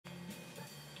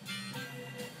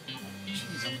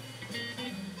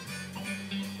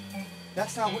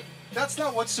That's not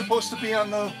what's supposed to be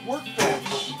on the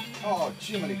workbench. Oh,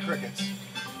 Jiminy Crickets.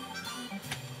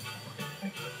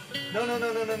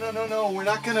 No.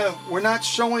 We're not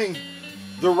showing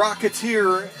the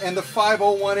Rocketeer and the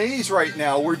 501As right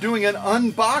now. We're doing an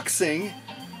unboxing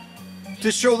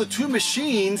to show the two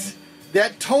machines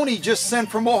that Tony just sent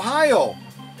from Ohio.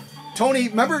 Tony,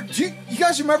 remember, you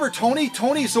guys remember Tony?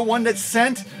 Tony's the one that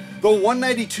sent the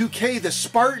 192K, the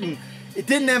Spartan. It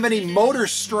didn't have any motor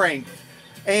strength.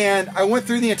 And I went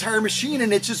through the entire machine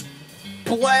and it's just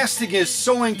blasting his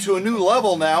sewing to a new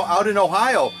level now out in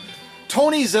Ohio.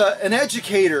 Tony's an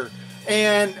educator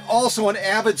and also an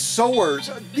avid sewer.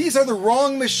 These are the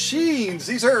wrong machines.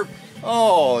 These are,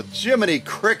 oh, Jiminy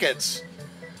Crickets.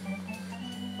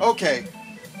 Okay,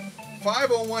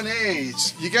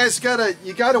 501As. You guys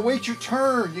gotta wait your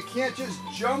turn. You can't just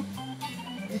jump.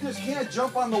 You just can't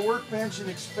jump on the workbench and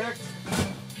expect.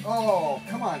 Oh,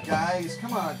 come on, guys.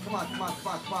 Come on.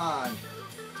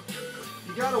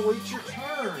 You gotta wait your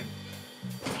turn.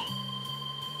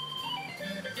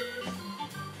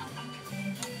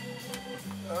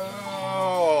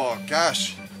 Oh,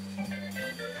 gosh.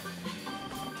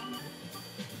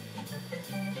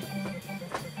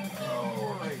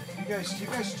 All right, you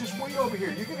guys just wait over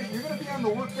here. You're gonna be on the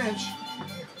workbench.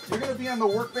 You're gonna be on the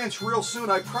workbench real soon.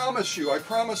 I promise you. I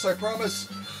promise.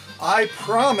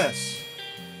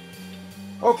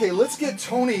 Okay, let's get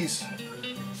Tony's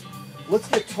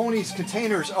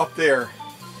containers up there.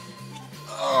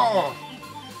 Oh.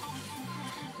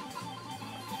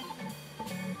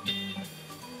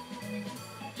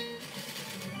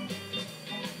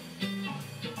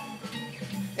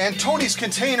 And Tony's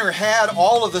container had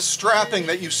all of the strapping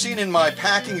that you've seen in my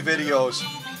packing videos.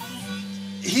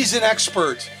 He's an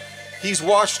expert. He's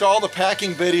watched all the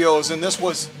packing videos and this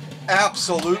was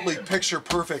absolutely picture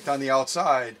perfect on the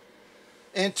outside.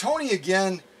 And Tony,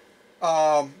 again,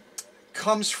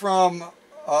 comes from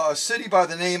a city by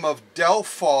the name of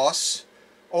Delphos,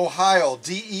 Ohio,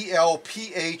 Delphos.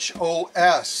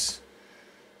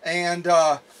 And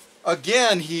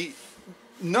again,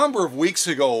 number of weeks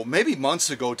ago, maybe months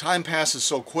ago, time passes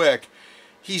so quick,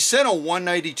 he sent a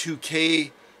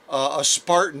 192K, a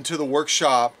Spartan to the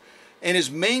workshop. And his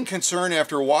main concern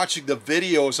after watching the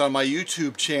videos on my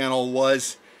YouTube channel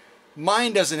was,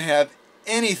 mine doesn't have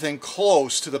anything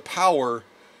close to the power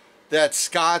that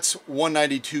Scott's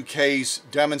 192Ks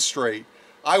demonstrate.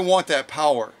 I want that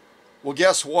power. Well,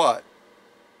 guess what?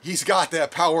 He's got that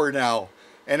power now.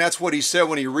 And that's what he said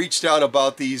when he reached out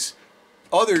about these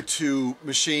other two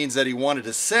machines that he wanted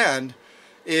to send,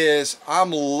 is I'm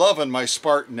loving my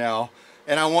Spartan now.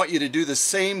 And I want you to do the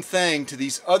same thing to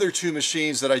these other two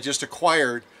machines that I just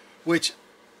acquired, which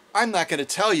I'm not going to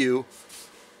tell you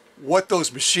what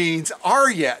those machines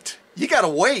are yet. You gotta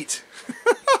wait.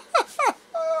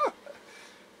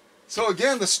 So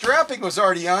again, the strapping was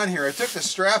already on here. I took the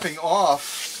strapping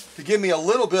off to give me a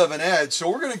little bit of an edge. So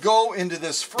we're gonna go into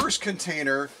this first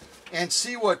container and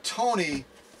see what Tony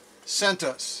sent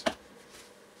us.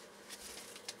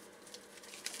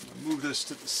 Move this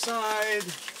to the side.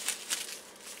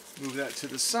 Move that to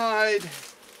the side.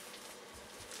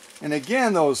 And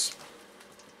again, those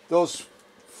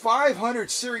 500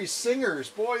 series Singers,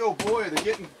 boy oh boy, they're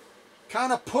getting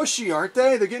kind of pushy, aren't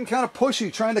they? They're getting kind of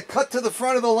pushy, trying to cut to the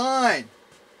front of the line.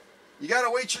 You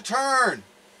gotta wait your turn.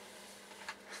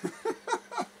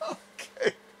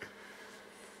 Okay.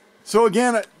 So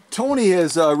again, Tony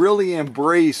has really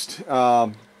embraced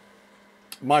my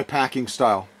packing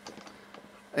style,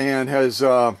 and has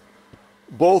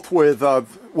both with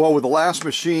with the last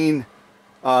machine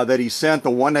that he sent,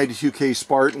 the 192K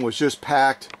Spartan, was just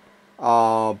packed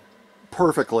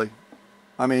perfectly.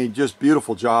 I mean, just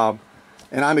beautiful job.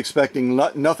 And I'm expecting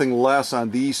nothing less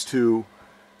on these two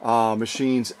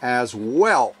machines as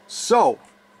well. So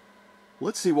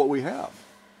let's see what we have.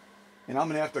 And I'm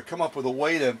going to have to come up with a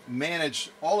way to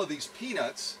manage all of these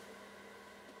peanuts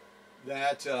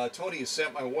that Tony has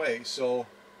sent my way. So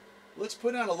let's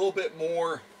put on a little bit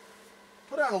more,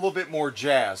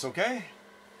 jazz, okay?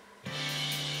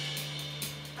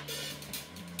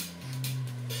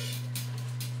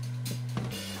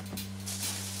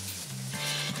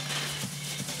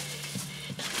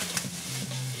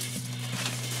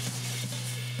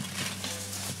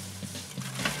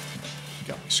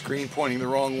 Got my screen pointing the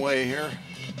wrong way here.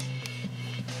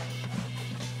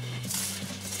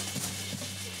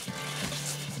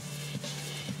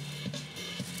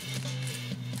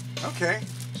 Okay,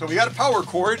 so we got a power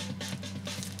cord,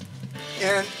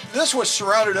 and this was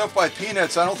surrounded up by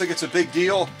peanuts. I don't think it's a big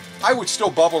deal. I would still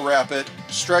bubble wrap it,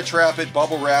 stretch wrap it,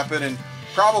 bubble wrap it, and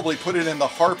probably put it in the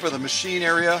harp of the machine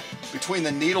area between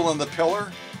the needle and the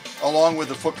pillar. along with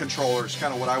the foot controllers,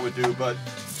 kind of what I would do. But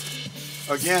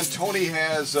again, Tony's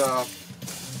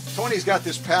got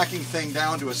this packing thing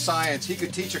down to a science. He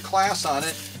could teach a class on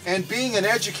it. And being an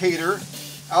educator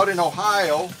out in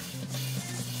Ohio,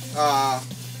 I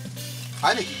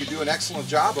think he could do an excellent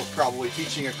job of probably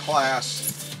teaching a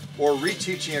class or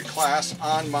reteaching a class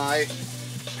on my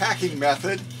packing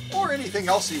method or anything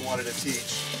else he wanted to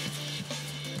teach.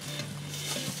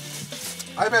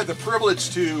 I've had the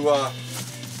privilege to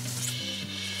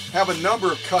have a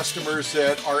number of customers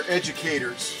that are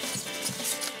educators,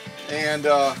 and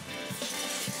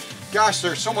gosh,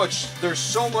 there's so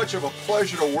much of a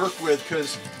pleasure to work with,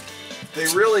 because they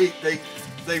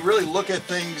really look at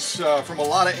things from a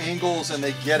lot of angles, and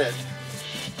they get it.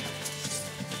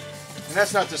 And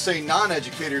that's not to say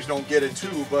non-educators don't get it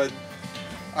too, but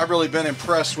I've really been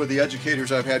impressed with the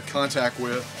educators I've had contact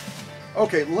with.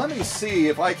 Okay, let me see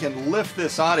if I can lift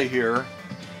this out of here,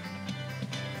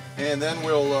 and then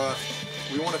we won't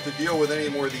have to deal with any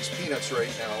more of these peanuts right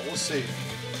now. We'll see.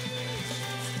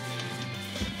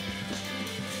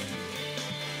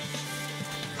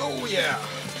 Oh yeah.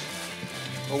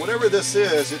 Well, whatever this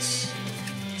is, it's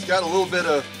got a little bit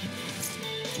of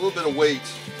weight.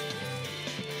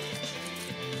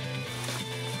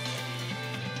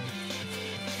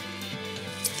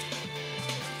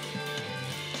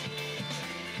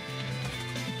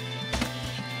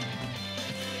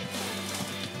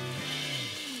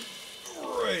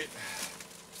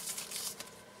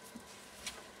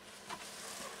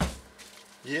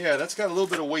 Yeah, that's got a little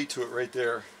bit of weight to it right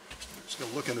there. Just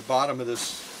gonna look in the bottom of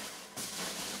this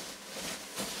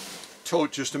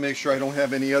tote just to make sure I don't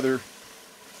have any other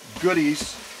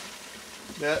goodies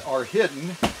that are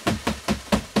hidden.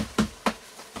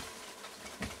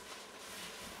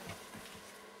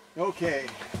 Okay,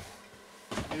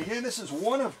 and again, this is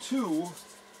one of two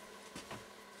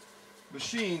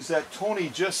machines that Tony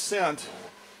just sent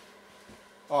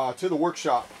to the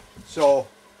workshop. So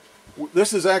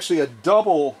this is actually a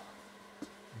double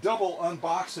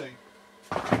unboxing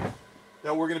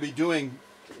that we're going to be doing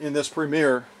in this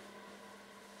premiere.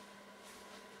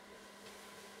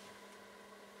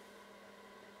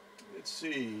 Let's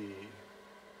see.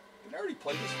 Did I already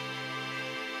play this?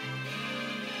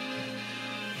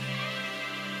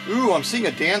 Ooh, I'm seeing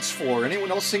a dance floor.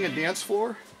 Anyone else seeing a dance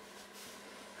floor?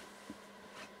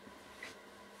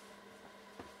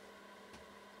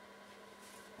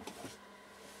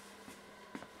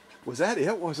 Was that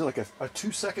it? Was it like a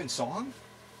 2-second song?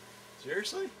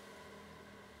 Seriously?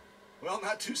 Well,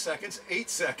 not 2 seconds, 8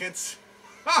 seconds.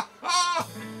 Ha ha!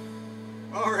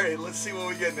 All right, let's see what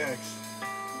we get next.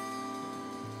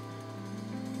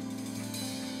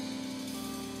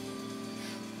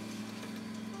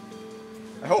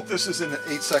 I hope this isn't an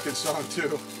 8-second song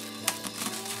too.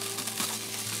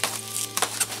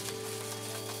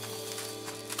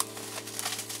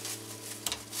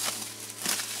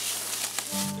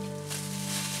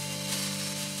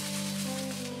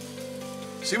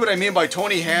 See what I mean by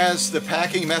Tony has the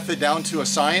packing method down to a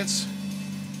science?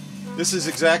 This is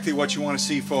exactly what you want to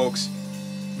see, folks.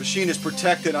 The machine is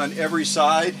protected on every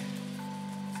side.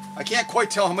 I can't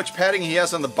quite tell how much padding he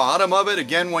has on the bottom of it.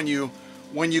 Again, when you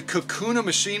cocoon a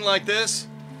machine like this,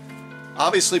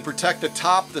 obviously protect the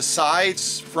top, the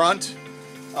sides, front,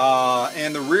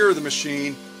 and the rear of the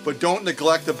machine, but don't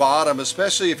neglect the bottom,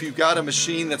 especially if you've got a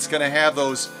machine that's going to have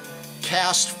those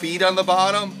cast feet on the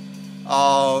bottom.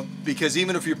 Because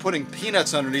even if you're putting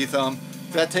peanuts underneath them,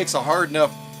 if that takes a hard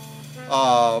enough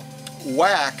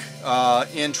whack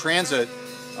in transit,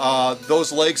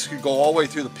 those legs could go all the way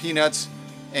through the peanuts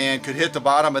and could hit the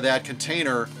bottom of that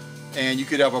container, and you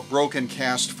could have a broken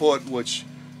cast foot, which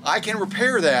I can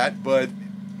repair that, but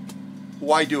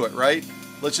why do it, right?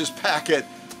 Let's just pack it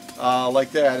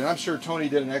like that, and I'm sure Tony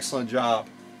did an excellent job.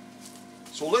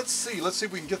 So let's see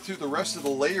if we can get through the rest of the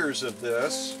layers of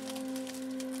this.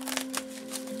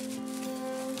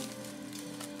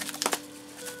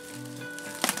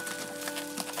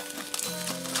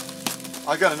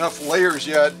 I got enough layers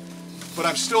yet, but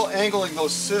I'm still angling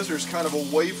those scissors kind of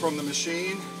away from the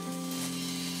machine,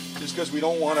 just because we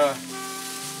don't want to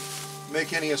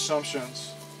make any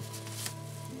assumptions.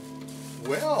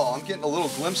 Well, I'm getting a little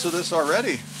glimpse of this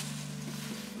already.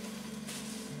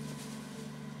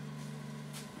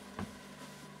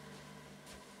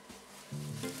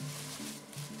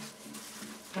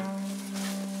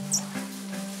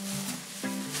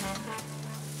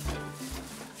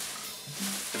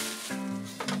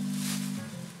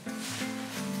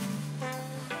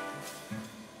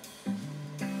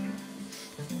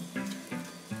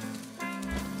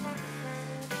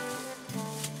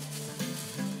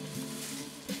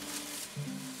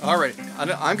 All right,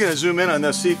 I'm going to zoom in on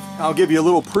this. See, I'll give you a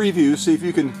little preview. See if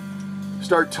you can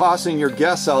start tossing your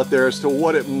guess out there as to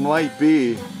what it might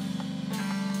be.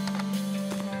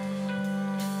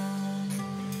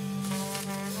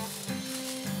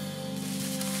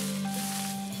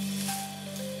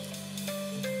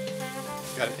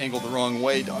 Got it angled the wrong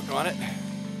way, doggone it.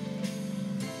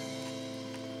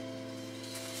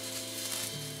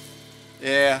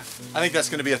 Yeah, I think that's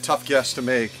going to be a tough guess to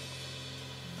make.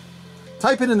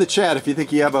 Type it in the chat if you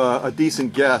think you have a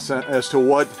decent guess as to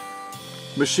what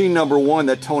machine number 1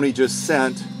 that Tony just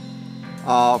sent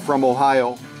from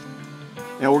Ohio.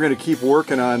 And we're going to keep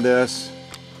working on this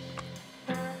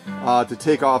to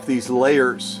take off these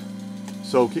layers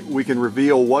so we can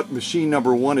reveal what machine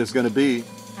number 1 is going to be.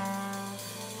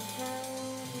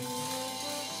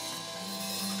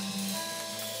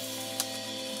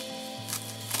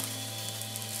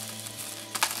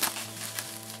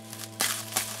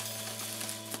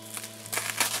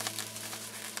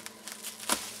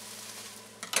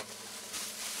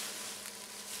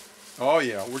 Oh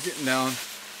yeah, we're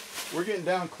getting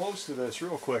down close to this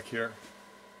real quick here.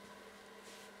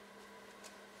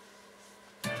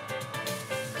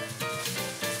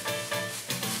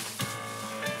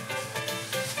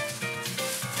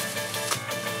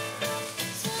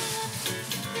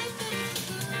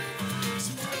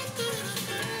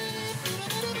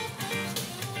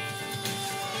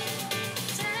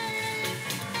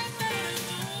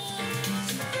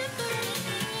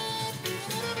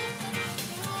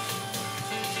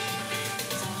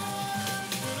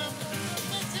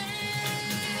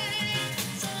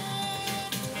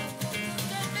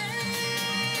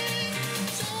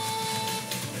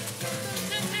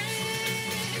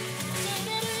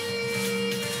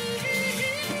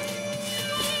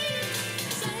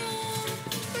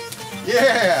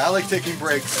 Yeah, I like taking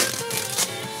breaks.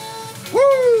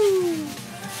 Woo!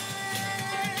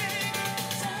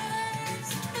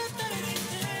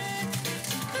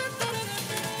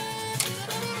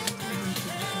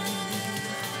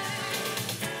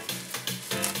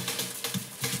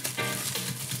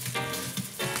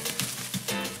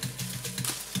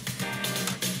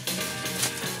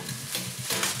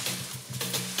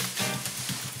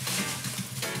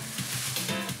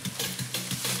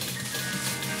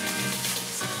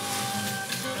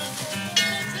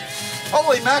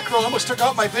 Holy mackerel, I almost took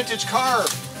out my vintage car.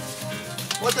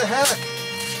 What the heck?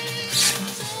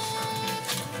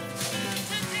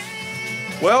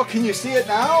 Well, can you see it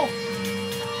now?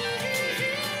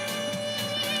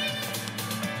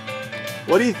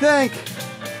 What do you think?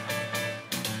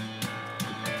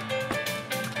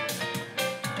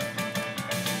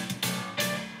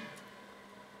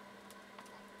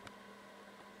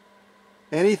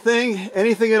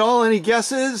 Anything at all? Any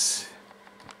guesses?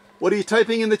 What are you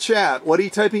typing in the chat? What are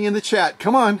you typing in the chat?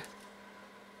 Come on.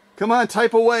 Come on,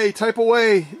 type away, type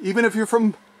away. Even if you're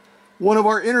from one of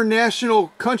our international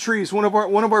countries, one of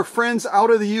our friends out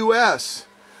of the US,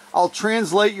 I'll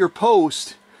translate your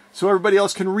post so everybody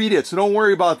else can read it. So don't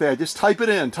worry about that. Just type it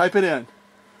in, type it in.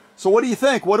 So what do you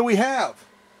think? What do we have?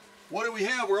 What do we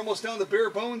have? We're almost down to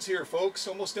bare bones here, folks.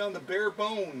 Almost down to bare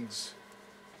bones.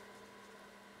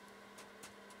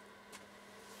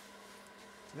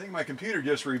 I think my computer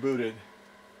just rebooted.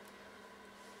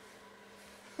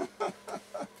 Not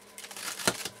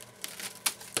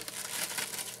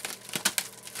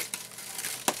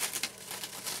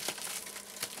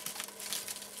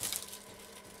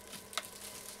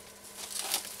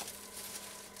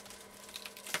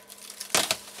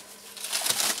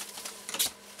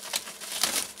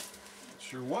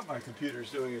sure what my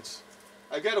computer's doing.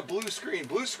 I've got a blue screen.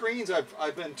 Blue screens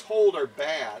I've been told are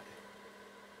bad.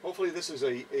 Hopefully this is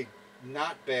a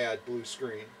not bad blue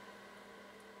screen.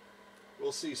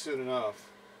 We'll see soon enough.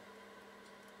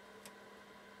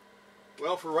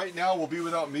 Well, for right now, we'll be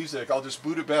without music. I'll just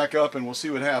boot it back up and we'll see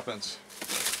what happens.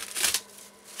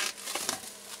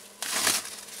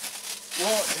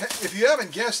 Well, if you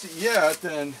haven't guessed it yet,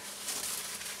 then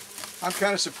I'm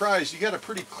kind of surprised. You got a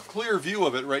pretty clear view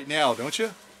of it right now, don't you?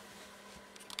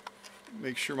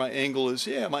 Make sure my angle is,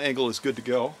 yeah, my angle is good to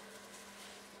go.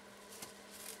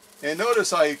 And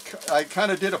notice I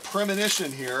kind of did a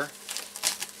premonition here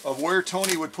of where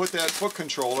Tony would put that foot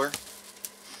controller.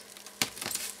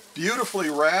 Beautifully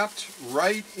wrapped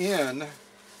right in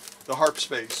the harp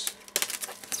space.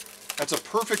 That's a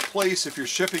perfect place if you're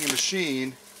shipping a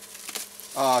machine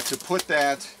to put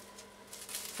that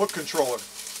foot controller.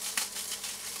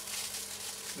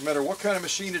 No matter what kind of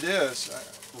machine it is,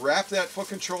 wrap that foot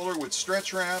controller with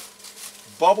stretch wrap,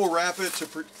 bubble wrap it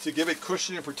to give it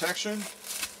cushion and protection,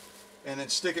 and then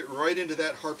stick it right into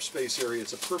that harp space area.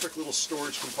 It's a perfect little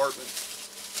storage compartment.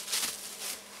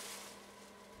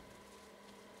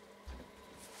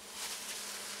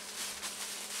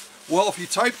 Well, if you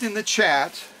typed in the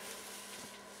chat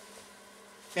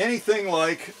anything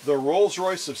like the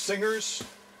Rolls-Royce of Singers,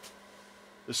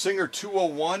 the Singer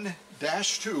 201-2,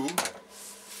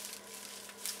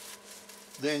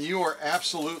 then you are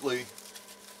absolutely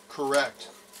correct.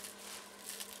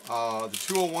 The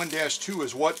 201-2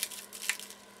 is what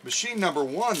machine number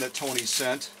 1 that Tony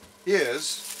sent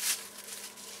is.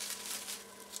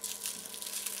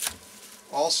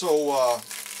 Also,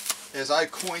 as I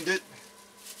coined it,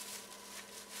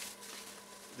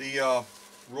 the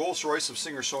Rolls-Royce of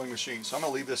Singer sewing machine. So I'm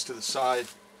going to leave this to the side.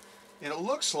 And it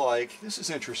looks like, this is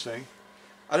interesting,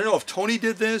 I don't know if Tony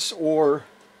did this or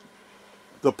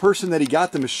the person that he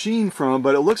got the machine from,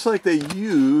 but it looks like they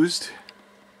used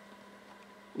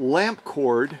lamp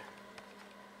cord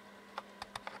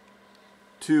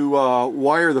to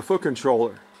wire the foot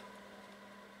controller,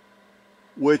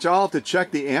 which I'll have to check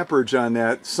the amperage on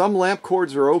that. Some lamp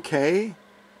cords are okay.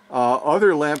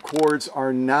 Other lamp cords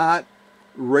are not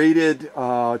rated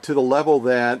to the level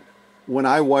that when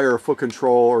I wire a foot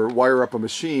control or wire up a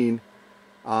machine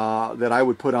that I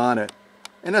would put on it.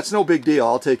 And that's no big deal.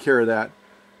 I'll take care of that.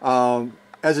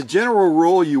 As a general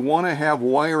rule, you want to have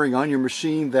wiring on your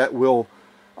machine that will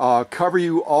cover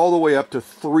you all the way up to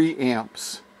 3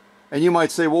 amps. And you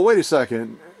might say, well, wait a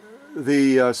second.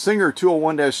 The Singer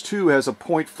 201-2 has a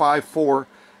 0.54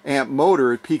 amp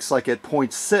motor. It peaks like at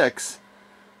 0.6.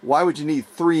 Why would you need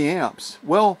 3 amps?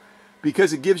 Well,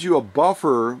 because it gives you a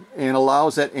buffer and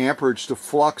allows that amperage to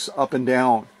flux up and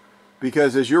down.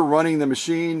 Because as you're running the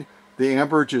machine, the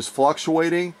amperage is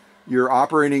fluctuating. You're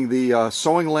operating the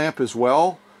sewing lamp as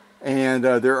well. And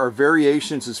there are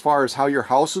variations as far as how your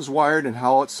house is wired and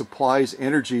how it supplies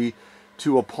energy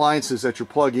to appliances that you're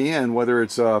plugging in, whether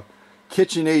it's a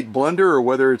KitchenAid blender or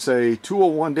whether it's a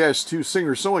 201-2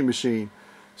 Singer sewing machine.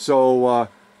 So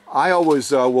I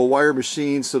always will wire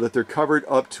machines so that they're covered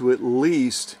up to at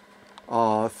least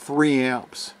 3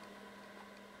 amps.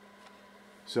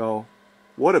 So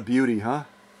what a beauty, huh?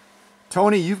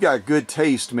 Tony, you've got good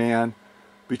taste, man.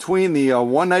 Between the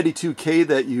 192K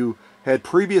that you had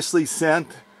previously sent,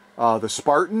 the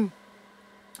Spartan,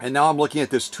 and now I'm looking at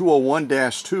this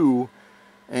 201-2,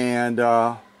 and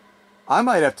I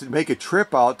might have to make a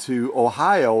trip out to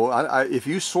Ohio. If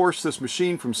you source this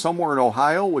machine from somewhere in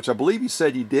Ohio, which I believe you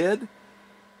said you did,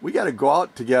 we got to go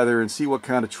out together and see what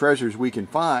kind of treasures we can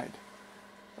find.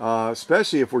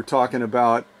 Especially if we're talking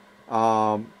about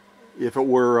if it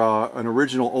were an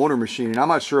original owner machine. And I'm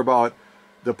not sure about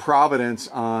the provenance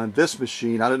on this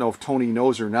machine. I don't know if Tony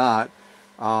knows or not,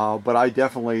 but I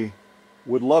definitely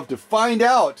would love to find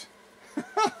out.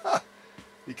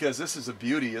 Because this is a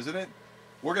beauty, isn't it?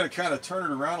 We're going to kind of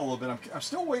turn it around a little bit. I'm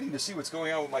still waiting to see what's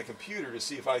going on with my computer to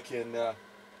see if I can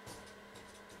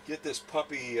get this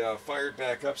puppy fired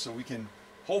back up so we can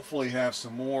hopefully have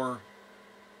some more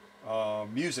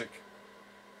music.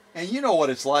 And you know what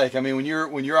it's like. I mean, when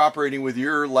you're operating with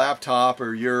your laptop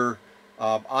or your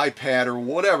iPad or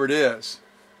whatever it is,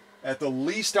 at the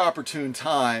least opportune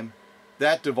time,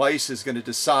 that device is going to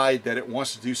decide that it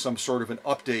wants to do some sort of an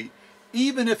update,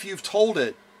 even if you've told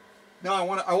it, no, I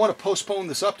want to postpone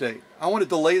this update. I want to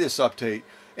delay this update.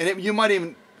 And you might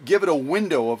even give it a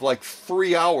window of like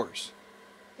 3 hours.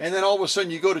 And then all of a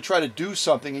sudden you go to try to do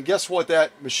something, and guess what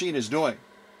that machine is doing?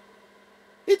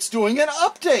 It's doing an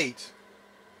update.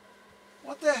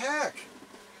 What the heck?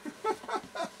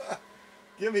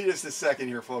 Give me just a second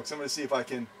here, folks. I'm going to see if I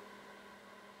can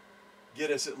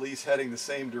get us at least heading the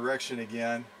same direction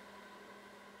again.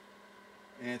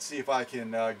 And see if I can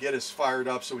get us fired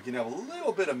up so we can have a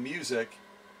little bit of music,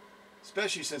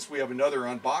 especially since we have another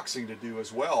unboxing to do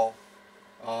as well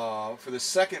for the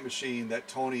second machine that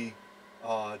Tony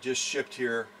just shipped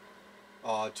here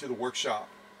to the workshop.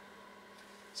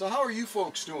 So how are you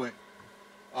folks doing?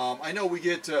 I know we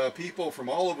get people from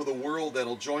all over the world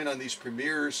that'll join on these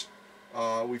premieres.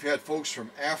 We've had folks from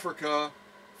Africa,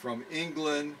 from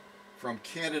England, from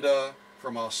Canada,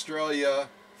 from Australia,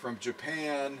 from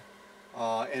Japan,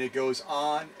 and it goes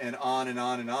on and on and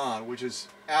on and on, which is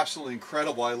absolutely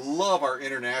incredible. I love our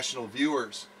international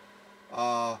viewers.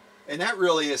 And that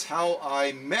really is how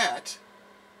I met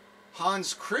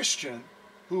Hans Christian,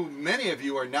 who many of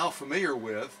you are now familiar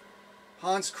with.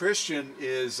 Hans Christian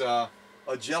is a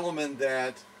gentleman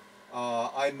that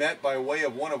I met by way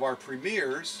of one of our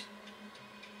premieres.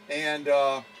 And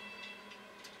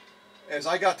as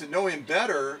I got to know him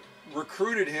better,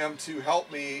 recruited him to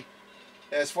help me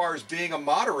as far as being a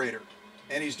moderator.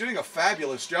 And he's doing a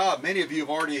fabulous job. Many of you have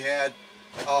already had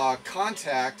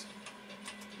contact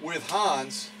with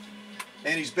Hans,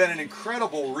 and he's been an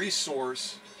incredible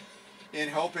resource in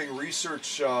helping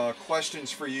research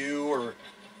questions for you, or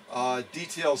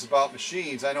details about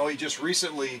machines. I know he just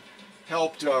recently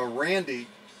helped Randy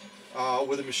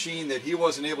with a machine that he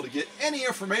wasn't able to get any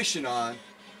information on,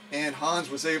 and Hans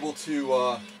was able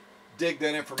to dig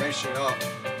that information up.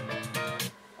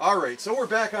 Alright, so we're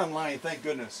back online, thank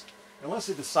goodness. Unless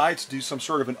it decides to do some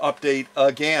sort of an update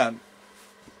again.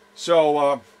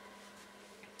 So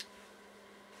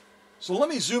let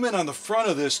me zoom in on the front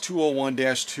of this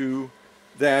 201-2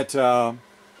 that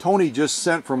Tony just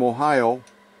sent from Ohio.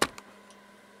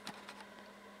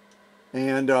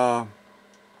 And let's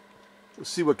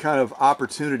see what kind of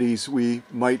opportunities we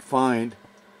might find.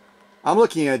 I'm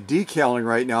looking at decaling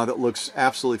right now that looks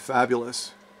absolutely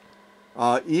fabulous.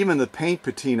 Even the paint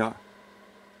patina,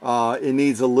 it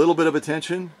needs a little bit of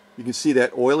attention. You can see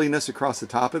that oiliness across the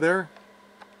top of there.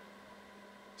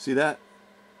 See that?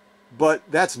 But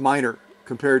that's minor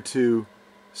compared to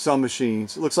some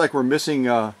machines. It looks like we're missing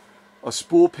a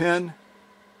spool pin.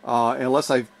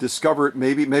 Unless I discover it,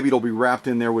 maybe it'll be wrapped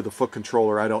in there with a foot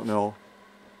controller. I don't know.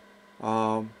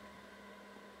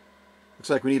 Looks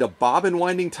like we need a bobbin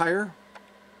winding tire.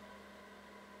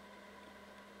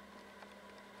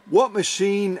 What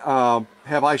machine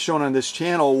have I shown on this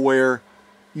channel where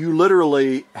you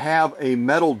literally have a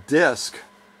metal disc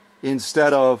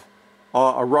instead of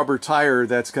a rubber tire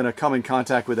that's going to come in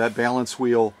contact with that balance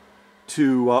wheel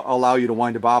to allow you to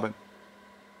wind a bobbin?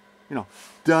 You know,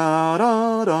 da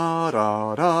da da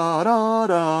da da da da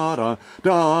da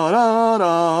da da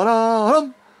da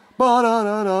ba da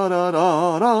da da da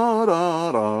da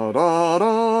da da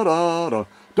da da da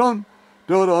dun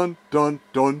dun dun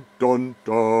dun dun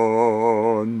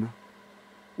dun.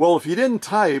 Well, if you didn't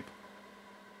type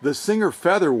the Singer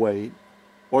Featherweight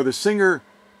or the Singer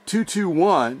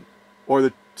 221 or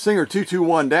the Singer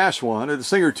 221-1 or the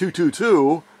Singer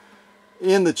 222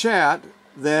 in the chat,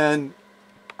 then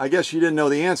I guess you didn't know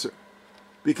the answer,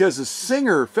 because the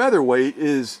Singer Featherweight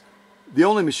is the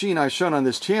only machine I've shown on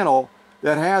this channel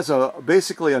that has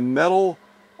basically a metal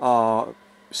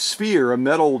sphere, a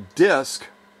metal disc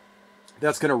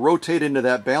that's going to rotate into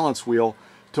that balance wheel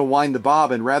to wind the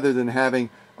bobbin, rather than having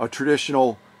a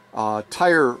traditional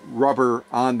tire rubber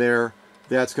on there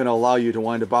that's going to allow you to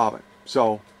wind a bobbin.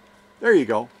 So there you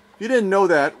go. If you didn't know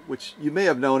that, which you may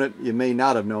have known it, you may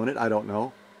not have known it, I don't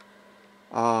know.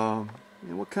 And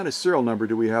what kind of serial number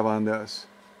do we have on this?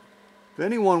 If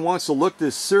anyone wants to look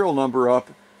this serial number up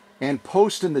and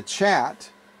post in the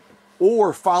chat,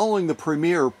 or following the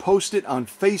premiere, post it on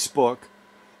Facebook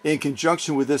in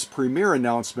conjunction with this premiere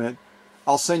announcement,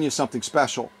 I'll send you something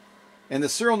special. And the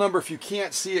serial number, if you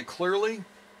can't see it clearly,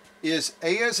 is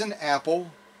A as in Apple,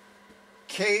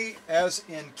 K as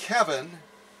in Kevin,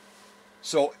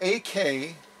 so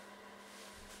AK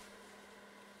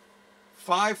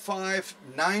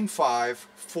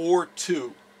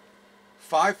 559542.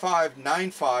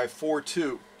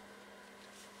 559542.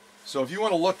 So if you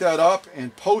want to look that up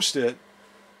and post it.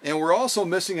 And we're also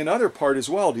missing another part as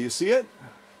well. Do you see it?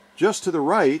 Just to the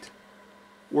right,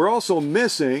 we're also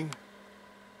missing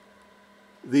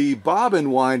the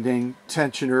bobbin winding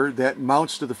tensioner that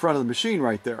mounts to the front of the machine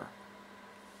right there.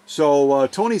 So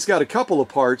Tony's got a couple of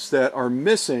parts that are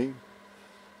missing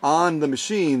on the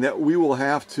machine that we will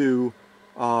have to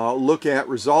look at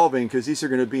resolving, because these are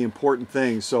going to be important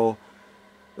things. So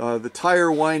the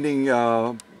tire winding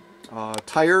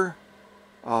tire,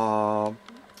 and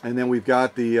then we've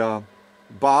got the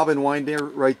bobbin winder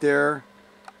right there.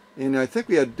 And I think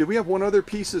we had, did we have one other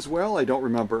piece as well? I don't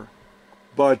remember.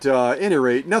 But at any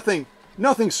rate, nothing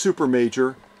super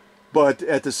major. But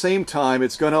at the same time,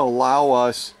 it's going to allow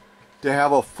us to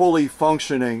have a fully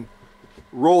functioning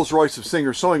Rolls-Royce of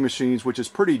Singer sewing machines, which is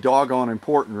pretty doggone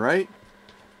important, right?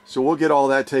 So we'll get all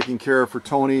that taken care of for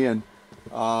Tony. And,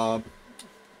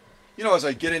 you know, as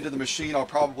I get into the machine, I'll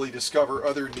probably discover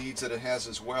other needs that it has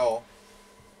as well.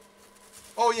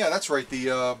 Oh yeah, that's right.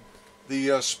 The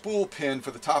spool pin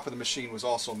for the top of the machine was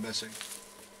also missing.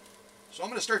 So I'm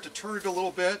going to start to turn it a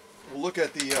little bit. We'll look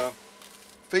at the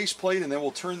faceplate, and then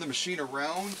we'll turn the machine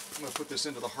around. I'm going to put this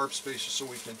into the harp space just so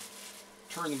we can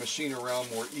turn the machine around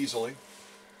more easily.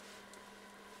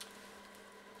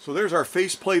 So there's our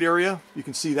faceplate area. You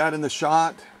can see that in the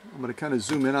shot. I'm going to kind of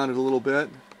zoom in on it a little bit.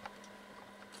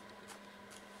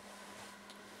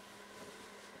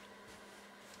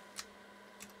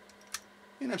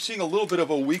 And I'm seeing a little bit of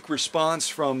a weak response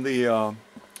from the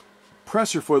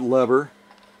presser foot lever.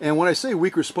 And when I say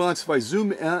weak response, if I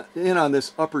zoom in on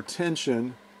this upper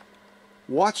tension,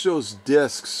 watch those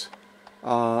discs.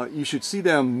 You should see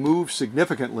them move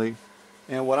significantly.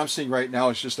 And what I'm seeing right now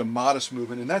is just a modest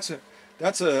movement. And that's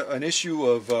an issue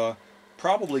of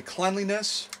probably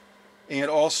cleanliness,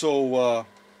 and also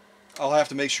I'll have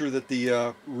to make sure that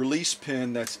the release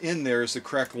pin that's in there is the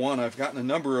correct one. I've gotten a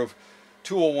number of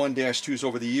 201-2s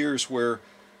over the years where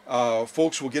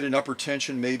folks will get an upper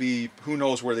tension, maybe who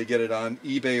knows where they get it, on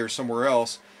eBay or somewhere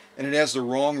else, and it has the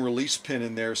wrong release pin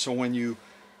in there. So when you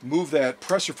move that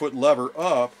pressure foot lever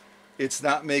up, it's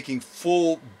not making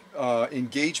full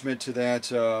engagement to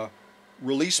that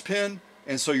release pin,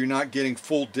 and so you're not getting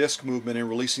full disc movement and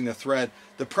releasing the thread.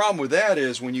 The problem with that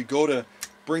is when you go to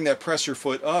bring that pressure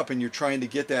foot up and you're trying to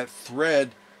get that thread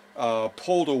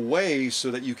pulled away so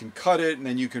that you can cut it and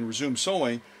then you can resume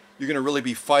sewing, you're going to really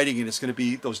be fighting, and it's going to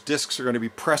be, those discs are going to be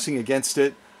pressing against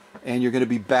it, and you're going to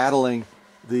be battling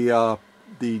the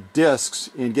discs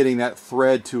in getting that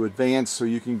thread to advance so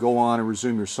you can go on and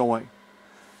resume your sewing.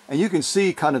 And you can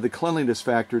see kind of the cleanliness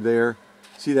factor there.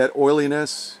 See that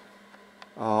oiliness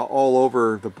all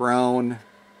over the brown,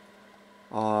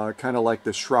 kind of like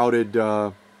the shrouded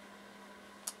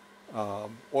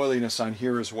oiliness on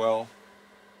here as well.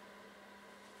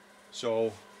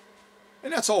 So,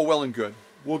 and that's all well and good.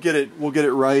 We'll get it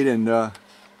right and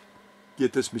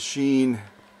get this machine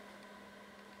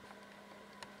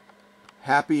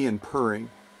happy and purring.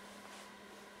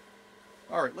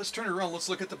 All right, let's turn it around. Let's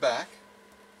look at the back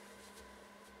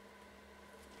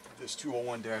of this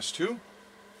 201-2.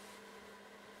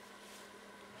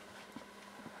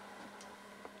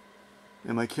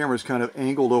 And my camera's kind of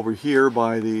angled over here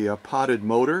by the potted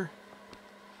motor.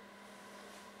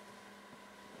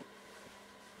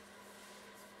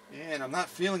 And I'm not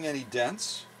feeling any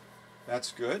dents.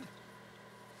 That's good.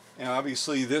 And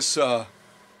obviously this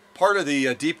part of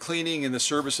the deep cleaning and the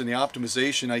service and the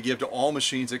optimization I give to all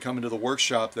machines that come into the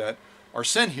workshop that are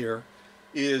sent here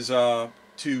is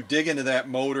to dig into that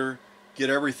motor, get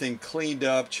everything cleaned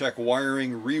up, check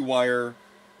wiring, rewire,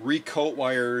 recoat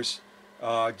wires,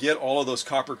 get all of those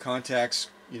copper contacts,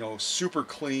 you know, super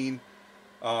clean,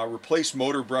 replace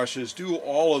motor brushes, do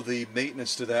all of the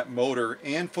maintenance to that motor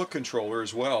and foot controller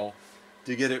as well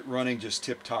to get it running just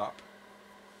tip-top.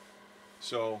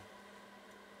 So,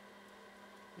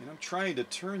 and I'm trying to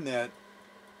turn that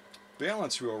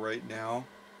balance wheel right now,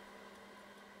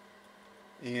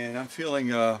 and I'm feeling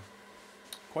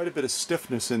quite a bit of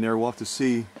stiffness in there. We'll have to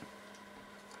see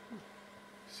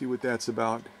what that's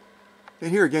about.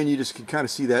 And here again, you just can kind of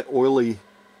see that oily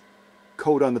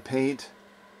coat on the paint.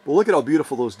 But look at how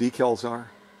beautiful those decals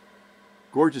are.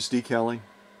 Gorgeous decaling.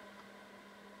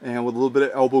 And with a little bit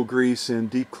of elbow grease and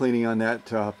deep cleaning on that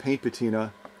paint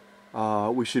patina,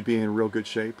 we should be in real good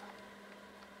shape.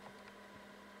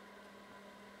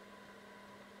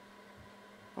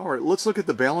 All right, let's look at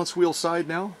the balance wheel side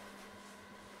now.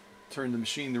 Turn the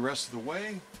machine the rest of the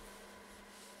way.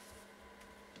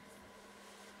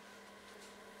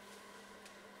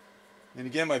 And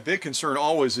again, my big concern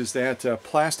always is that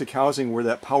plastic housing where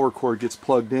that power cord gets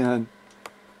plugged in.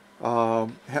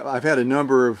 I've had a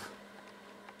number of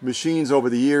machines over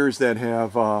the years that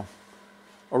have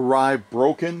arrived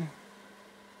broken.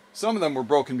 Some of them were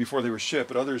broken before they were shipped,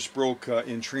 but others broke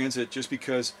in transit just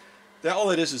because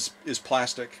all it is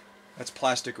plastic. That's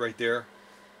plastic right there.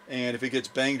 And if it gets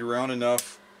banged around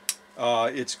enough,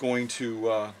 it's going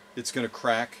to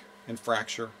crack and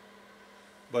fracture.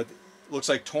 But looks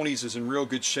like Tony's is in real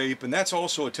good shape, and that's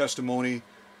also a testimony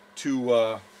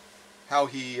to how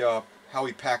he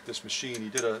packed this machine. He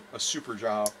did a super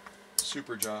job.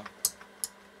 Super job.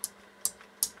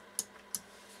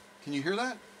 Can you hear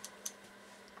that?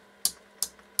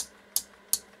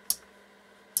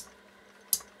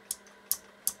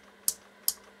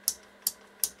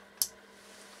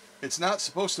 It's not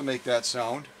supposed to make that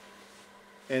sound,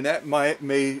 and that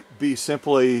may be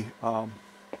simply oh,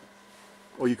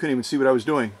 you couldn't even see what I was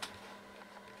doing.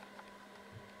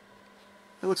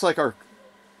 It looks like our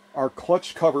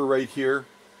clutch cover right here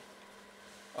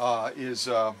is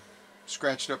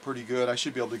scratched up pretty good. I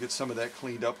should be able to get some of that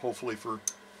cleaned up, hopefully, for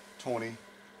Tony.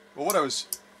 But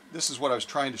this is what I was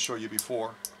trying to show you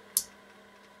before.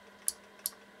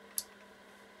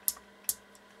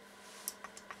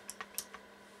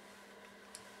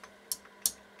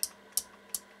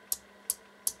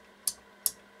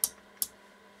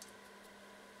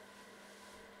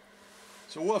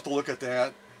 So we'll have to look at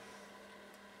that.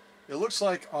 It looks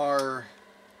like our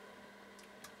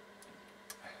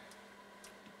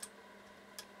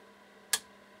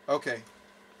okay,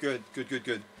 good.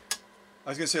 I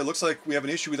was going to say it looks like we have an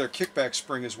issue with our kickback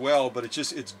spring as well, but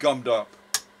it's gummed up.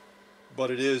 But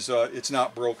it's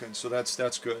not broken, so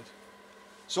that's good.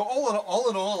 So all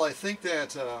in all, I think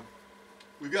that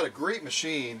we've got a great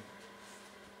machine.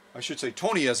 I should say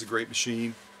Tony has a great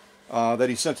machine that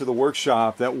he sent to the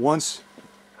workshop, that once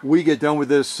we get done with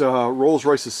this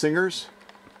Rolls-Royce of Singers,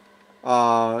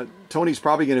 Tony's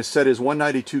probably going to set his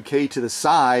 192K to the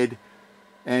side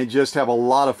and just have a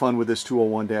lot of fun with this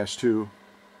 201-2.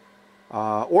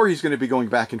 Or he's going to be going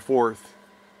back and forth.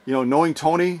 You know, knowing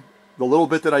Tony, the little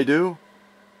bit that I do,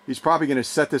 he's probably going to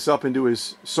set this up into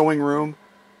his sewing room,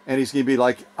 and he's going to be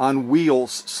like on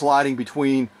wheels sliding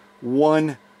between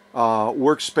one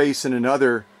workspace and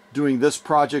another, doing this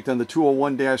project on the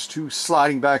 201-2,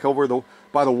 sliding back over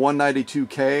by the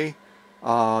 192K,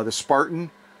 the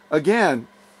Spartan. Again,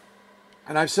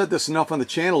 and I've said this enough on the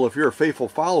channel, if you're a faithful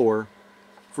follower,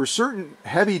 for certain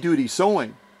heavy-duty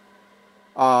sewing,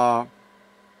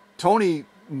 Tony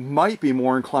might be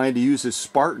more inclined to use his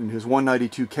Spartan, his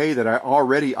 192K that I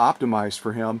already optimized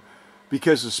for him,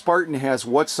 because the Spartan has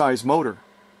what size motor?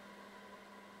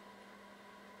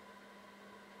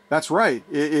 That's right.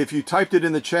 If you typed it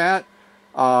in the chat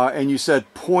and you said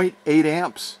 0.8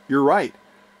 amps, you're right.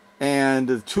 And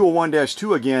the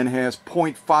 201-2 again has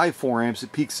 0.54 amps.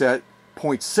 It peaks at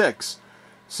 0.6.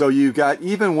 So you've got,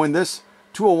 even when this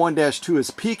 201-2 is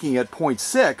peaking at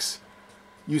 0.6,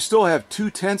 you still have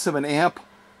 0.2 of an amp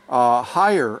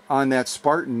higher on that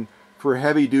Spartan for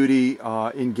heavy duty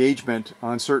engagement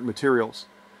on certain materials.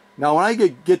 Now when I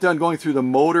get done going through the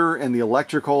motor and the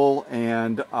electrical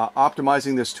and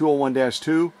optimizing this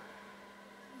 201-2,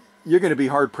 you're going to be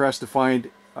hard pressed to find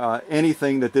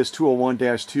anything that this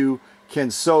 201-2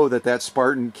 can sew that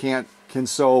Spartan can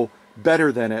sew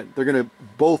better than it. They're going to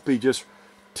both be just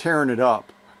tearing it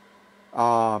up.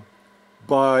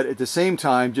 But at the same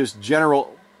time, just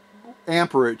general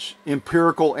amperage,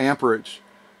 empirical amperage,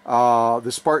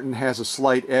 the Spartan has a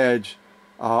slight edge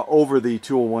over the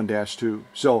 201-2.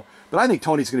 So, but I think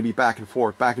Tony's going to be back and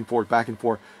forth, back and forth, back and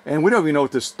forth. And we don't even know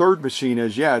what this third machine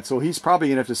is yet. So he's probably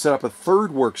going to have to set up a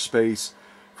third workspace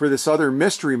for this other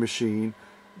mystery machine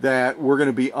that we're going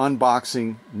to be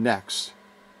unboxing next.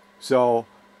 So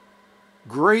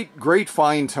great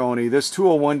find, Tony. This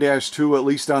 201-2, at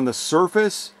least on the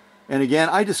surface. And again,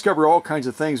 I discover all kinds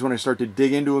of things when I start to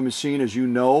dig into a machine, as you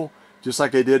know, just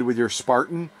like I did with your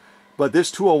Spartan. But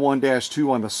this 201-2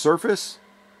 on the surface,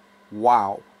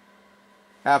 wow.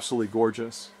 Absolutely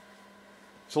gorgeous.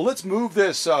 So let's move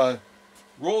this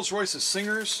Rolls-Royce of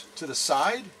Singers to the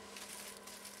side.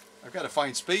 I've got to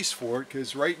find space for it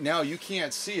because right now you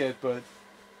can't see it, but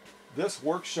this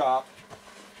workshop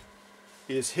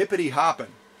is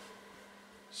hippity-hopping.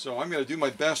 So I'm going to do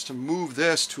my best to move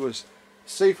this to a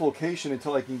safe location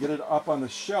until I can get it up on the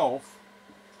shelf,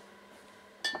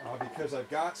 because I've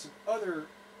got some other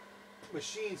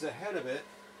machines ahead of it,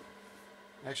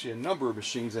 actually a number of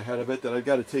machines ahead of it that I've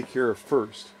got to take care of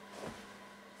first.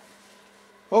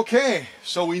 Okay,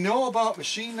 so we know about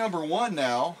machine number one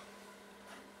now,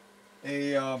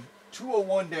 a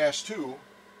 201-2,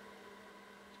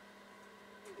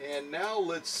 and now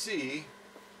let's see.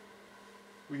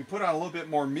 We can put on a little bit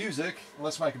more music,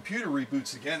 unless my computer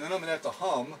reboots again. Then I'm going to have to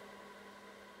hum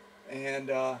and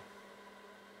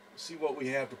see what we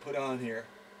have to put on here.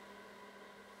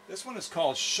 This one is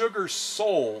called Sugar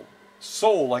Soul.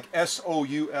 Soul, like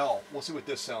S-O-U-L. We'll see what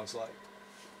this sounds like.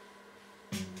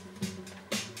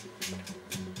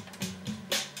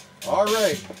 All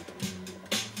right.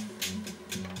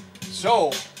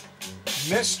 So,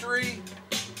 mystery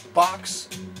box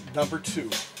number 2.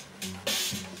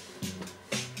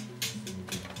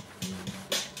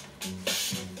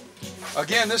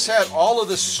 Again, this had all of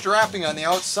the strapping on the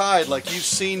outside, like you've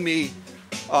seen me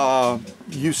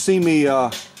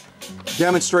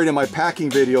demonstrate in my packing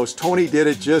videos. Tony did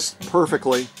it just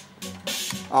perfectly,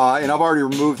 and I've already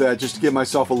removed that just to give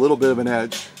myself a little bit of an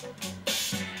edge.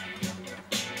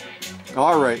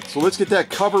 All right, so let's get that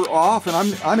cover off, and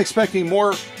I'm expecting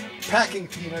more packing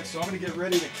peanuts, so I'm going to get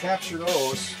ready to capture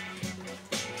those.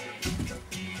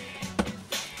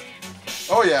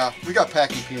 Oh yeah, we got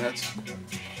packing peanuts.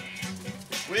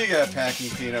 We got packing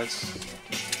peanuts.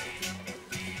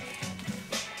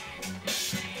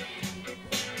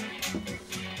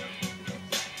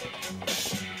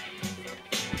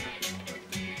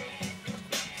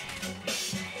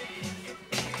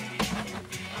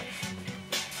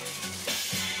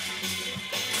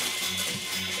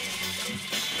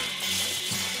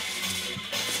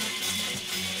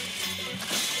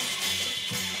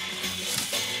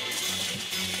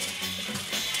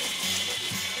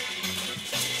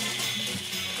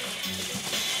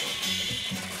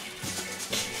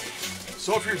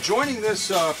 So if you're joining this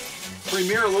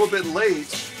premiere a little bit late,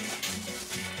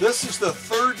 this is the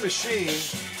third machine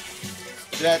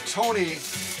that Tony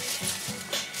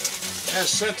has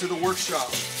sent to the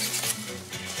workshop.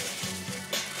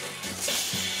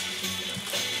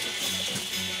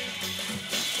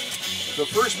 The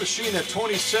first machine that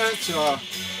Tony sent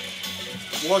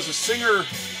was a Singer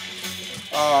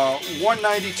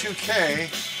 192K,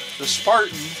 the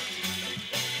Spartan,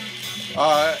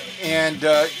 and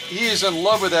he is in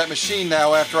love with that machine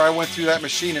now after I went through that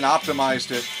machine and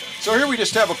optimized it. So here we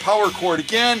just have a power cord.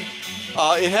 Again,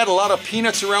 it had a lot of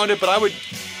peanuts around it, but I would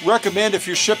recommend if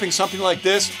you're shipping something like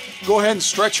this, go ahead and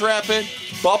stretch wrap it,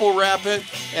 bubble wrap it,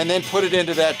 and then put it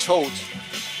into that tote.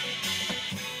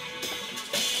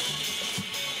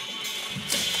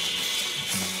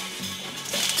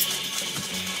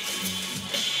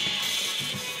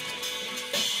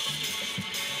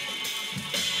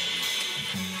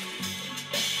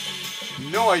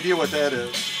 No idea what that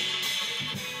is.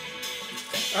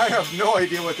 I have no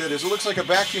idea what that is. It looks like a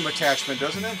vacuum attachment,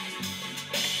 doesn't it?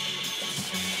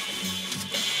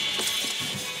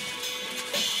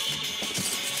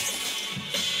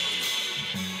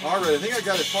 Alright, I think I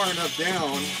got it far enough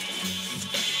down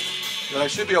that I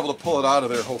should be able to pull it out of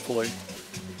there, hopefully.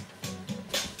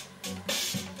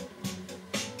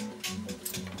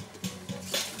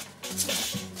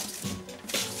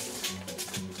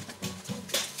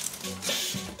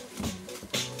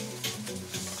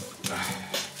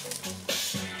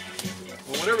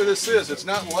 Well, whatever this is, it's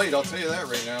not light, I'll tell you that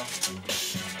right now.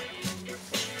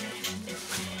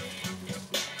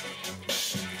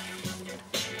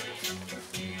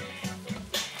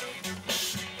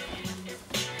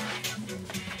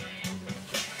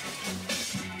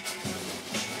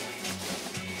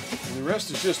 The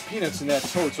rest is just peanuts in that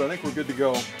tote, so I think we're good to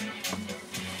go.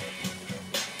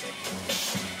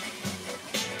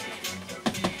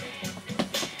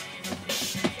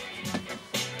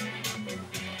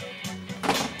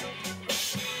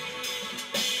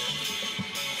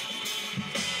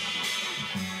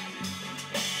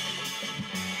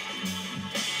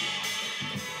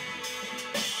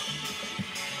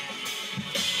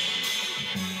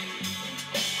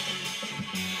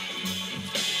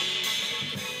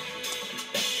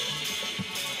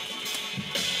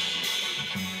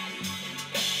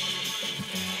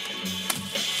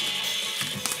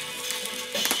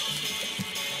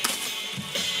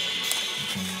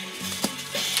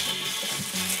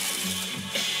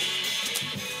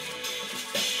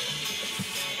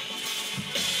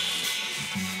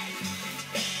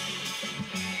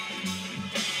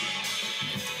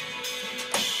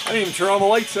 I didn't even turn all the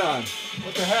lights on.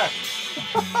 What the heck?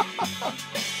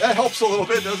 That helps a little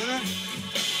bit, doesn't it?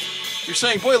 You're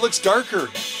saying, boy, it looks darker.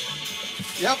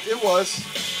 Yep, it was.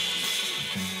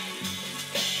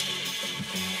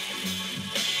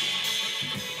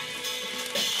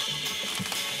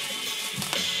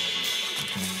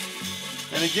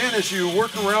 And again, as you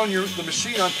work around the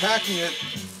machine, unpacking it,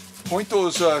 point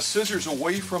those scissors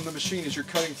away from the machine as you're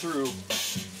cutting through,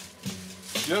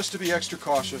 just to be extra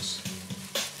cautious.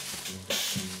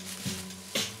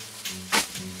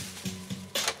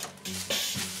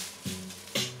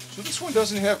 So this one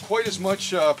doesn't have quite as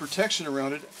much protection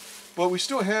around it, but we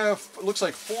still have, it looks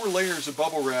like 4 layers of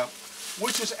bubble wrap,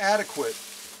 which is adequate.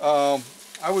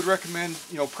 I would recommend,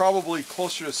 probably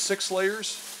closer to 6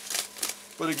 layers.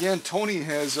 But again, Tony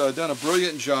has done a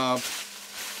brilliant job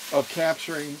of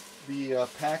capturing the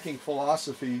packing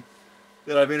philosophy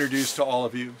that I've introduced to all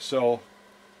of you. So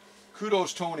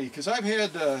kudos, Tony, because I've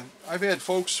had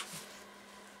folks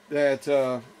that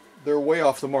they're way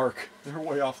off the mark. They're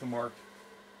way off the mark.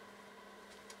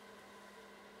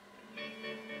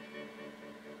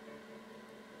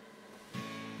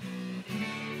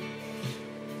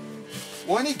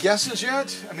 Well, any guesses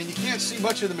yet? I mean, you can't see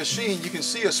much of the machine. You can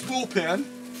see a spool pin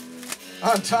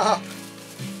on top,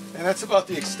 and that's about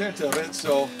the extent of it,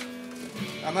 so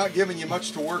I'm not giving you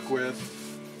much to work with.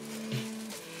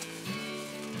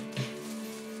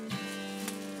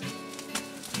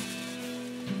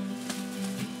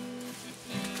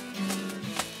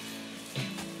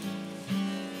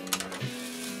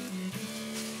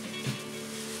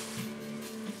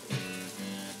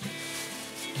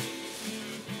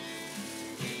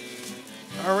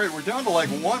 Alright, we're down to like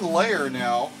 1 layer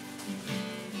now.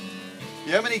 If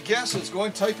you have any guesses, go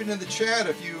and type it in the chat.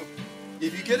 If you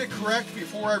get it correct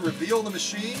before I reveal the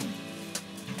machine,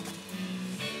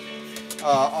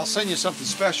 I'll send you something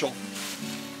special.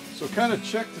 So kind of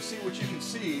check to see what you can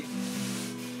see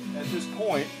at this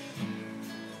point,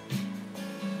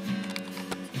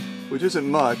 which isn't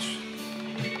much.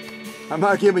 I'm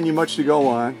not giving you much to go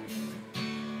on.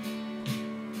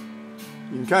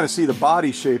 You can kind of see the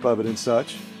body shape of it and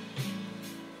such.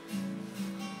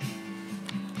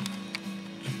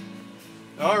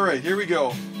 All right, here we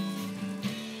go.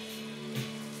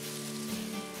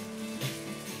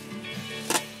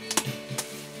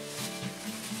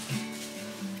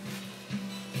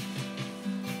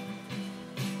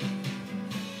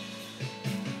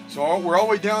 So we're all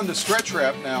the way down to stretch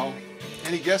wrap now.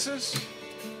 Any guesses?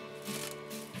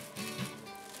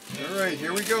 All right,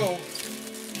 here we go.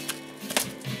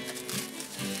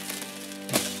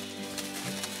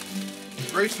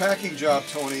 Great packing job,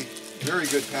 Tony. Very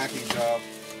good packing job.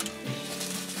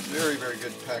 Very, very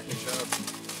good packing job.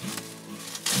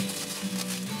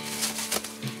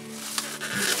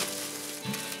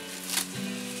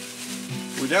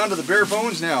 We're down to the bare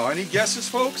bones now. Any guesses,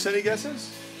 folks? Any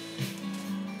guesses?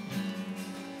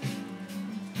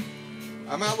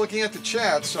 I'm not looking at the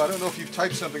chat, so I don't know if you've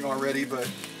typed something already, but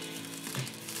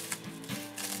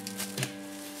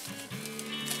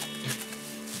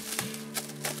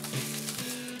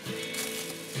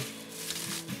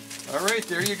all right,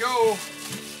 there you go.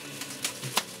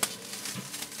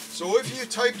 So if you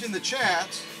typed in the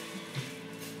chat,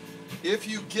 if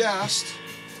you guessed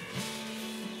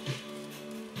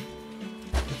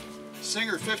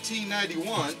Singer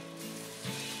 1591,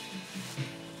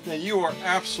 then you are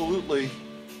absolutely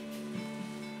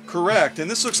correct. And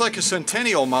this looks like a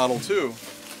Centennial model too.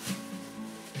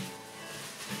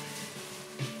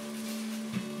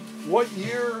 What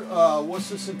year was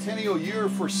the Centennial year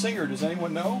for Singer? Does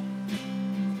anyone know?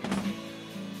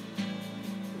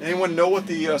 Anyone know what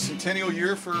the Centennial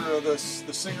year for the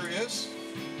Singer is?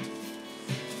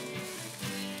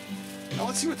 Now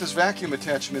let's see what this vacuum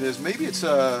attachment is. Maybe it's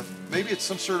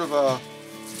some sort of a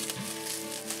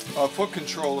foot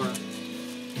controller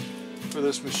for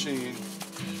this machine.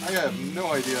 I have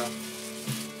no idea.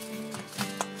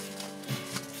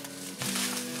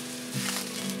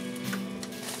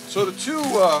 So the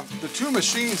two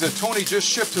machines that Tony just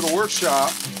shipped to the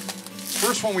workshop,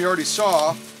 first one we already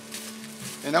saw,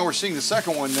 and now we're seeing the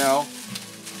second one now,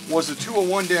 was the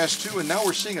 201-2, and now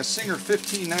we're seeing a Singer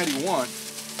 1591.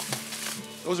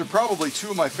 Those are probably two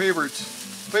of my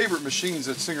favorite machines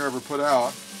that Singer ever put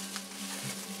out.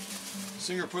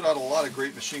 Singer put out a lot of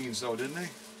great machines though, didn't they?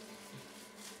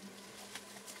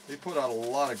 They put out a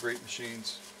lot of great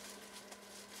machines.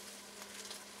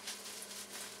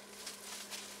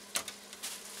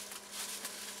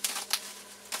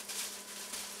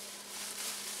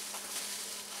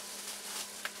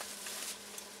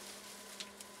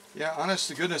 Yeah, honest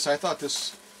to goodness, I thought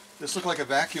this looked like a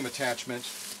vacuum attachment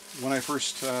when I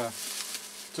first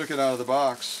took it out of the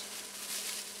box.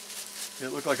 It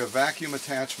looked like a vacuum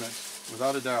attachment,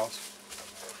 without a doubt.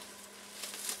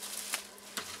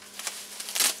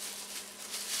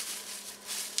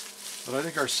 But I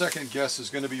think our second guess is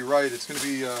going to be right. It's going to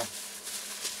be a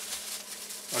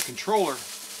controller.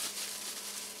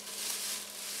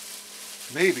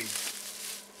 Maybe.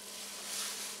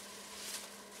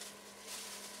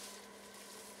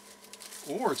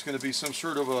 Or it's going to be some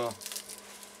sort of a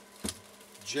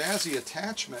jazzy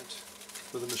attachment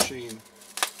for the machine.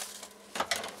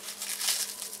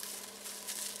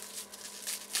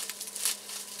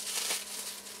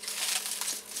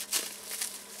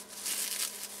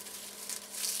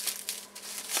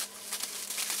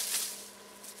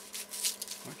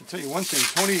 I can tell you one thing,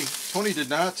 Tony did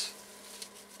not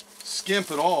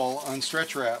skimp at all on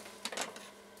stretch wrap.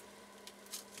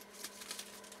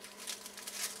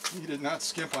 He did not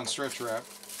skimp on stretch wrap.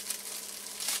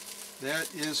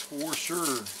 That is for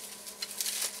sure.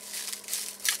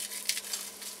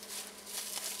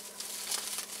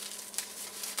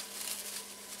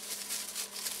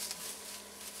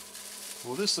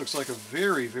 Well, this looks like a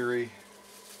very, very...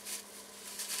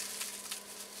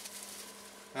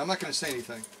 I'm not going to say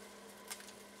anything.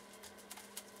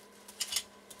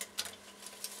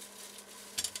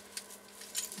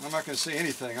 I'm not going to say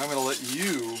anything. I'm going to let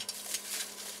you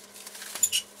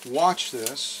watch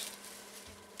this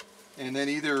and then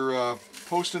either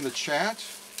post in the chat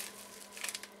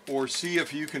or see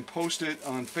if you can post it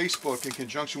on Facebook in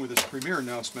conjunction with this premiere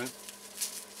announcement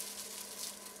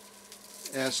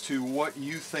as to what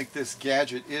you think this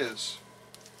gadget is.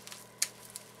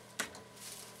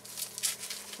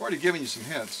 I've already given you some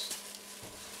hints.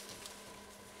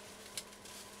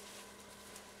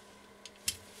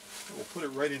 We'll put it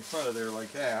right in front of there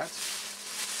like that.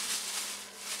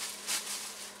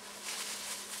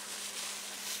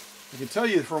 I can tell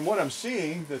you from what I'm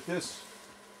seeing that this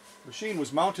machine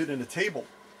was mounted in a table.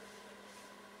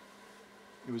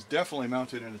 It was definitely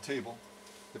mounted in a table,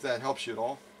 if that helps you at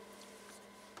all.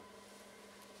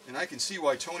 And I can see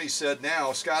why Tony said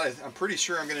now, Scott, I'm pretty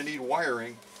sure I'm going to need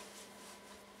wiring.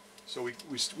 So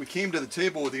we came to the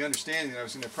table with the understanding that I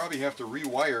was going to probably have to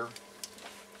rewire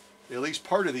at least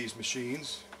part of these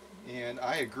machines. And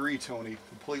I agree, Tony,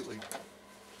 completely.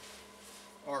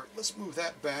 Alright, let's move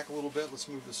that back a little bit. Let's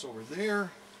move this over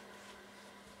there.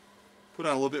 Put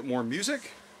on a little bit more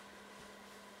music.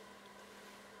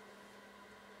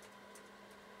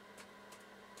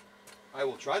 I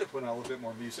will try to put on a little bit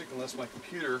more music unless my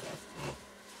computer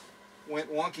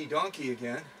went wonky donkey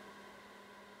again.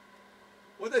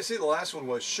 What did I say the last one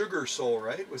was? Sugar Soul,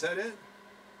 right? Was that it?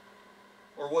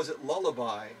 Or was it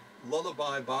Lullaby?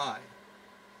 Lullaby Bye.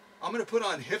 I'm going to put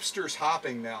on Hipsters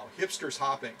Hopping now. Hipsters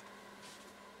Hopping.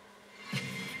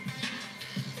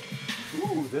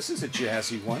 Ooh, this is a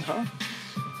jazzy one, huh?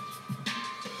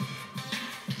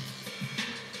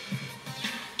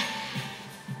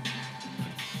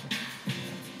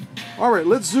 All right,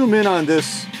 let's zoom in on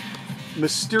this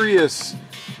mysterious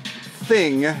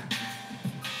thing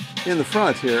in the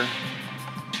front here.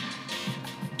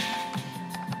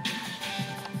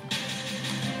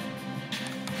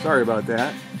 Sorry about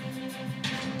that.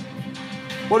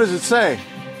 What does it say?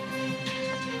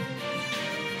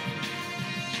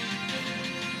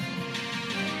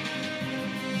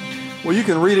 Well, you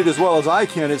can read it as well as I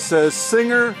can. It says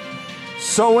Singer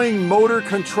Sewing Motor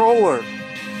Controller.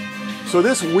 So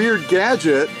this weird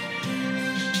gadget,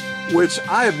 which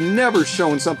I have never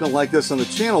shown something like this on the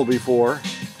channel before,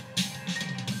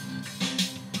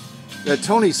 that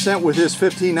Tony sent with his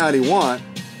 1591,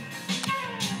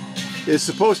 is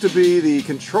supposed to be the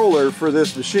controller for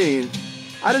this machine.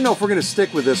 I don't know if we're going to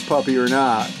stick with this puppy or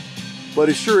not, but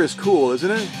it sure is cool, isn't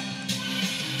it?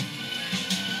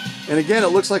 And again, it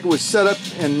looks like it was set up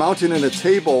and mounted in a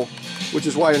table, which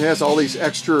is why it has all these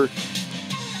extra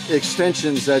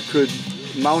extensions that could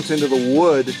mount into the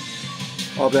wood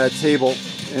of that table,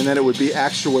 and then it would be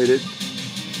actuated.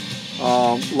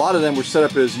 A lot of them were set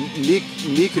up as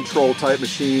knee control type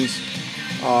machines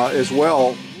as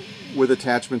well, with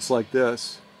attachments like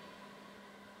this.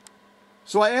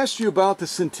 So I asked you about the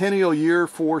centennial year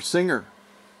for Singer.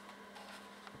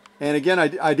 And again,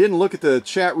 I didn't look at the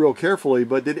chat real carefully,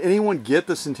 but did anyone get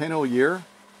the centennial year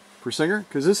for Singer?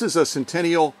 Because this is a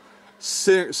centennial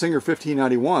Singer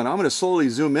 1591. I'm going to slowly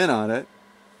zoom in on it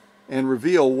and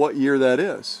reveal what year that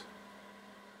is,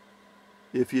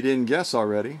 if you didn't guess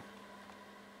already.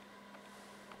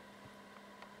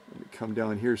 Let me come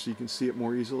down here so you can see it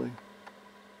more easily.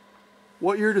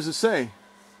 What year does it say?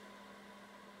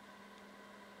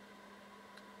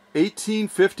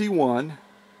 1851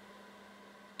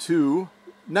 to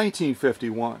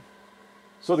 1951.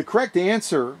 So the correct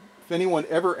answer, if anyone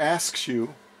ever asks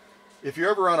you, if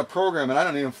you're ever on a program, and I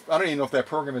don't even know if that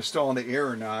program is still on the air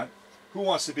or not, Who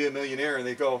Wants to Be a Millionaire? And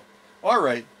they go, all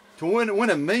right, to win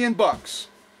 $1 million,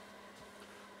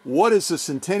 what is the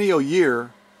centennial year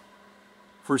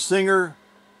for Singer,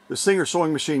 the Singer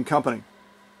Sewing Machine Company?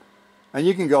 And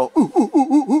you can go, ooh, ooh, ooh,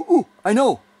 ooh, ooh, ooh. I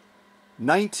know,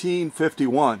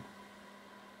 1951.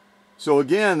 So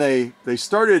again, they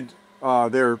started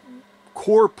their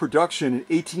core production in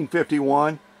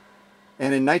 1851,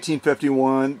 and in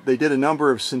 1951 they did a number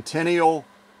of centennial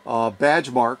badge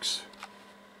marks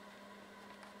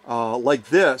like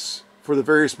this for the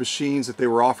various machines that they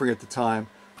were offering at the time.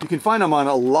 You can find them on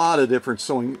a lot of different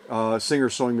Singer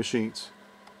sewing machines.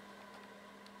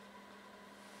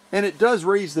 And it does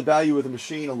raise the value of the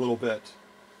machine a little bit.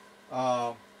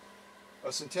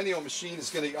 A centennial machine is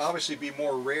going to obviously be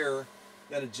more rare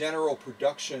than a general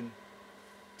production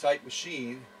type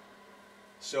machine.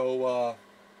 So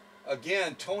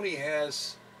again, Tony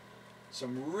has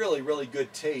some really, really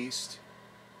good taste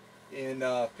in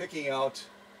picking out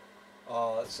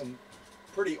some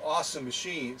pretty awesome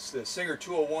machines. The Singer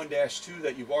 201-2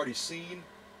 that you've already seen,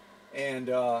 and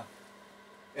I'm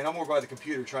over by the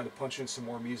computer trying to punch in some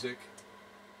more music.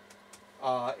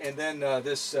 And then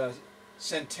this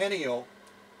Centennial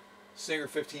Singer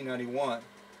 1591.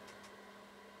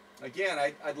 Again,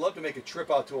 I'd love to make a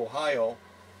trip out to Ohio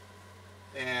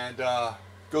and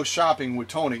go shopping with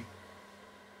Tony,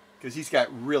 because he's got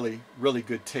really, really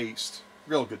good taste.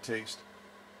 Real good taste.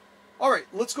 All right,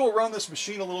 let's go around this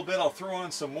machine a little bit. I'll throw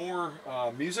on some more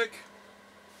music.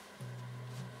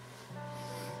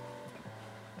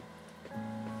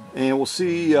 And we'll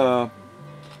see, at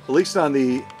least on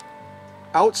the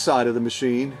outside of the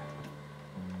machine,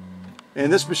 and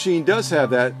this machine does have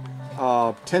that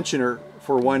tensioner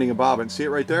for winding a bobbin. See it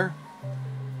right there?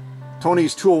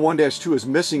 Tony's 201-2 is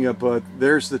missing it, but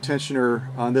there's the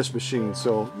tensioner on this machine,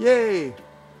 so yay!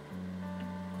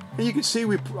 And you can see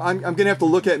I'm going to have to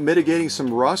look at mitigating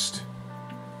some rust.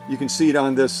 You can see it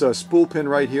on this spool pin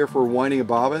right here for winding a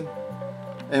bobbin.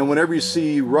 And whenever you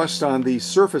see rust on the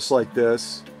surface like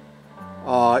this,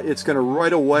 it's going to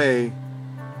right away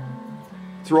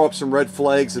throw up some red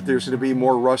flags that there's going to be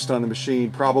more rust on the machine,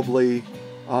 probably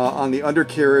on the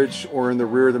undercarriage or in the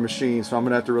rear of the machine. So I'm going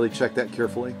to have to really check that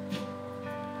carefully.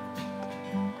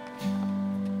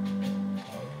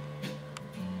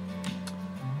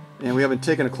 And And we haven't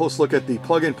taken a close look at the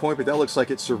plug-in point, but that looks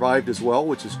like it survived as well,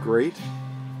 which is great.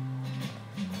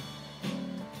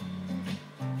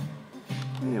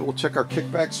 And we'll check our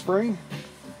kickback spring.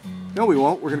 No, we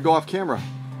won't. We're going to go off camera.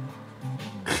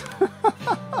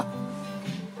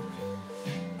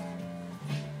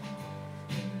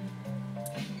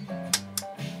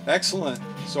 Excellent.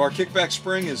 So our kickback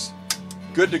spring is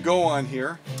good to go on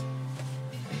here.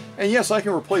 And yes, I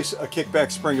can replace a kickback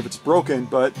spring if it's broken,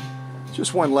 but it's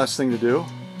just one less thing to do.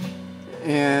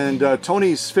 And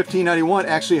Tony's 1591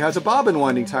 actually has a bobbin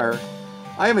winding tire.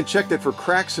 I haven't checked it for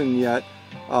cracks in yet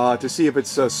to see if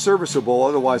it's serviceable.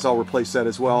 Otherwise, I'll replace that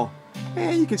as well.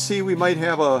 And you can see we might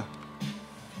have a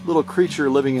little creature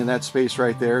living in that space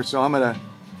right there. So I'm going to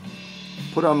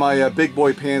put on my big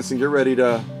boy pants and get ready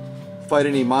to fight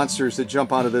any monsters that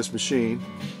jump onto this machine.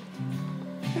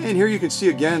 And here you can see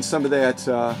again some of that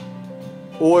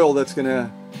oil that's going to,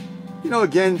 you know,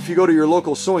 again, if you go to your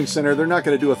local sewing center, they're not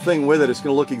going to do a thing with it. It's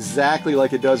going to look exactly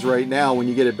like it does right now when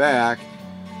you get it back.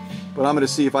 But I'm going to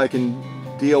see if I can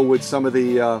deal with some of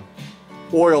the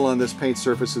oil on this paint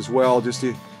surface as well, just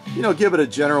to, you know, give it a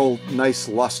general nice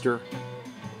luster.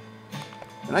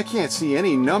 And I can't see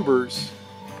any numbers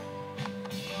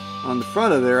on the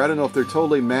front of there. I don't know if they're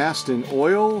totally masked in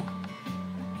oil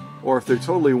or if they're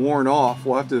totally worn off.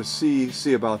 We'll have to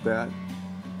see about that.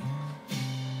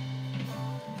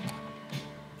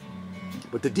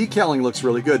 But the decaling looks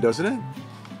really good, doesn't it?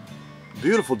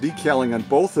 Beautiful decaling on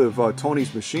both of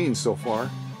Tony's machines so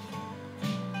far.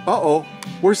 Uh-oh,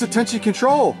 where's the tension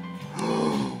control?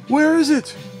 Where is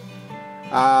it?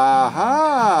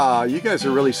 Aha, you guys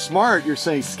are really smart. You're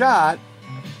saying, Scott,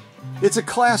 it's a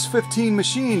class 15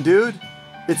 machine, dude.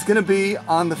 It's gonna be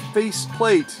on the face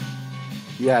plate.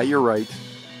 Yeah, you're right.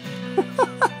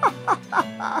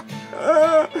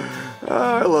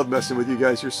 I love messing with you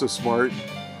guys. You're so smart.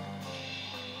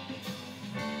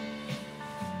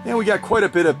 And we got quite a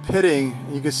bit of pitting.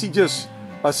 You can see just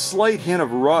a slight hint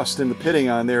of rust in the pitting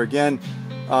on there. Again,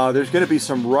 there's going to be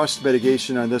some rust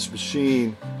mitigation on this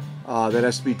machine that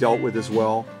has to be dealt with as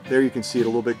well. There you can see it a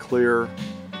little bit clearer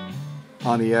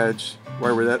on the edge,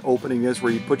 wherever that opening is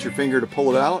where you put your finger to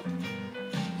pull it out.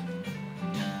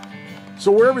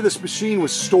 So wherever this machine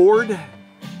was stored,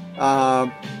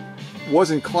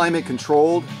 wasn't climate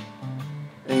controlled,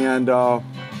 and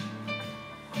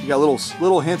you got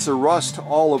little hints of rust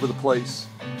all over the place.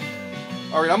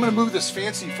 All right, I'm going to move this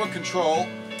fancy foot control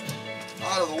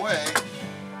out of the way,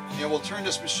 and we'll turn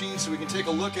this machine so we can take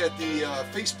a look at the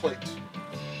faceplate.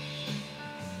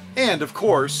 And, of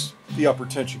course, the upper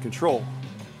tension control.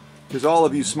 Because all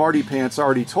of you smarty pants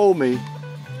already told me,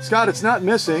 Scott, it's not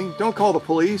missing. Don't call the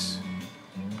police.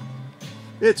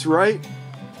 It's right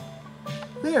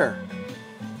there.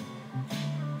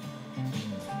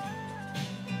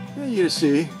 You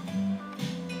see,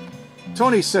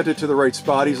 Tony sent it to the right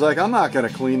spot. He's like, I'm not going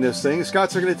to clean this thing.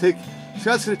 Scott's going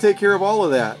to take care of all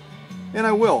of that, and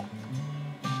I will.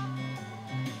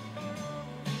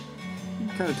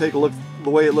 Kind of take a look the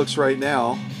way it looks right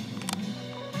now,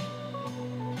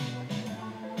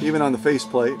 even on the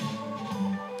faceplate.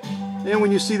 And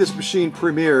when you see this machine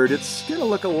premiered, it's going to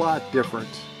look a lot different.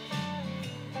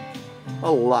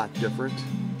 A lot different.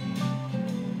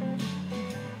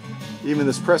 Even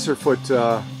this presser foot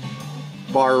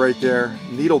bar right there,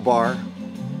 needle bar,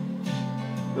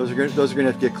 those are going to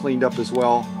have to get cleaned up as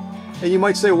well. And you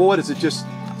might say, well, what is it, just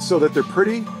so that they're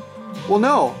pretty? Well,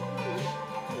 no.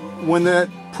 When that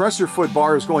presser foot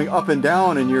bar is going up and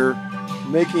down and you're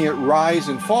making it rise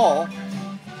and fall,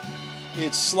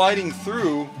 it's sliding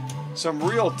through some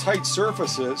real tight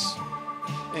surfaces,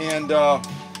 and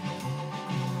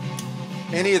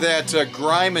any of that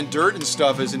grime and dirt and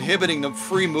stuff is inhibiting the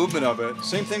free movement of it.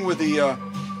 Same thing with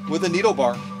the needle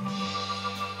bar.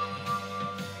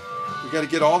 We got to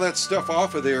get all that stuff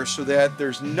off of there so that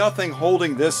there's nothing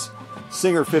holding this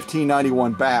Singer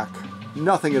 1591 back.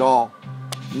 Nothing at all.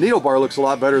 The needle bar looks a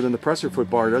lot better than the presser foot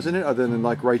bar, doesn't it? Other than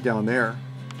like right down there.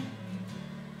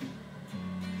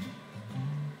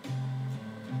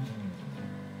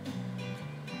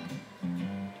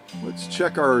 Let's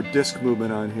check our disc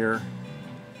movement on here.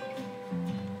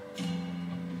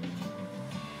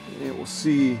 And we'll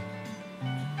see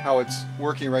how it's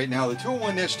working right now. The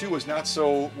 201-2 was not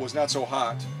so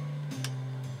hot.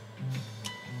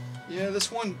 Yeah,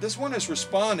 this one is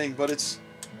responding, but it's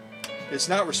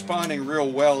not responding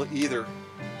real well either.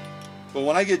 But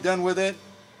when I get done with it,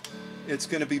 it's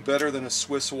going to be better than a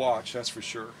Swiss watch, that's for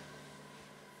sure.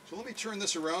 So let me turn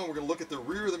this around. We're going to look at the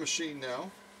rear of the machine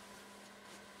now.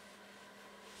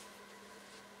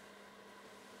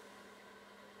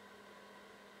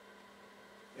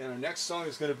 And our next song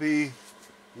is going to be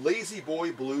Lazy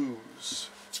Boy Blues.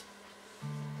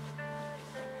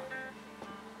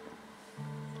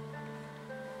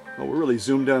 Oh, we're really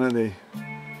zoomed in on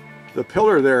the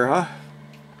pillar there, huh?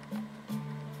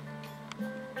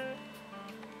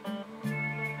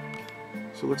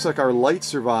 So it looks like our light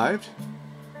survived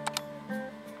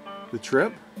the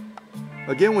trip.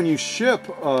 Again, when you ship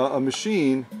a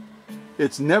machine,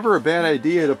 it's never a bad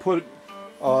idea to put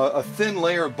a thin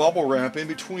layer of bubble wrap in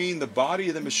between the body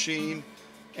of the machine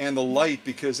and the light,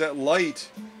 because that light,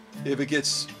 if it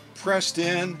gets pressed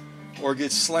in or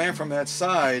gets slammed from that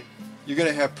side, you're going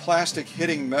to have plastic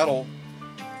hitting metal.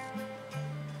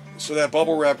 So that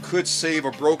bubble wrap could save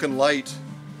a broken light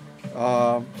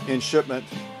in shipment.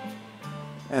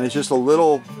 And it's just a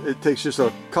little, it takes just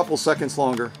a couple seconds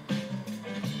longer.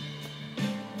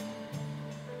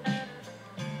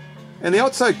 And the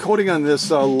outside coating on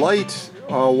this light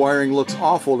wiring looks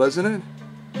awful, doesn't it?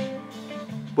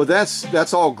 But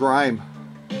that's all grime.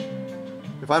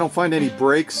 If I don't find any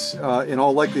breaks, in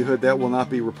all likelihood that will not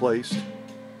be replaced.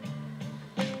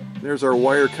 There's our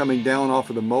wire coming down off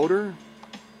of the motor.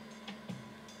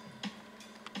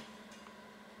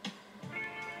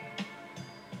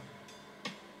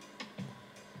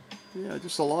 Yeah,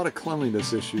 just a lot of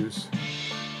cleanliness issues.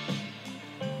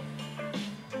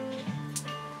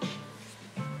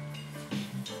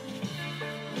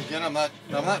 Again, I'm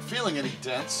not feeling any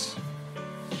dents.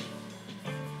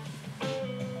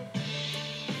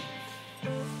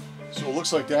 So it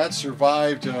looks like that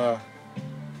survived.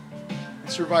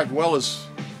 Survived well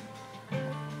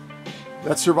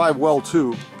that survived well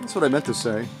too. That's what I meant to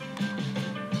say.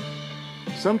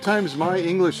 Sometimes my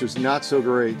English is not so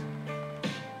great.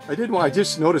 I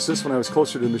just noticed this when I was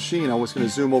closer to the machine. I was going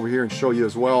to zoom over here and show you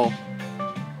as well.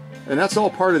 And that's all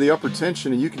part of the upper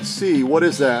tension, and you can see, what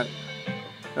is that?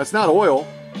 That's not oil.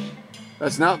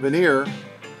 That's not veneer.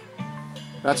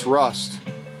 That's rust.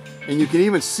 And you can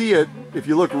even see it if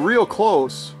you look real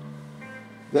close.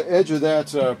 The edge of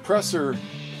that pressure,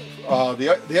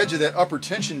 the edge of that upper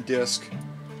tension disc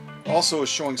also is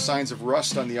showing signs of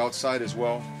rust on the outside as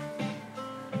well.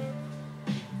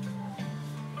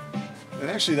 And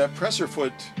actually that pressure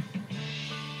foot,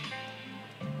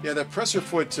 yeah, that pressure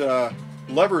foot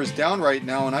lever is down right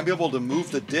now, and I'm able to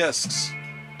move the discs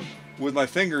with my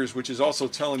fingers, which is also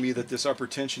telling me that this upper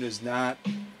tension is not,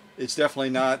 it's definitely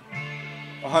not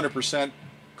 100%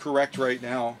 correct right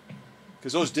now.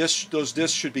 Because those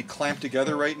discs should be clamped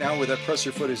together right now where that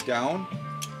pressure foot is down,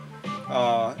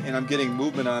 and I'm getting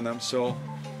movement on them. So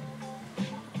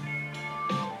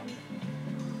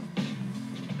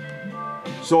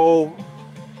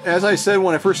as I said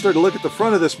when I first started to look at the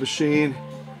front of this machine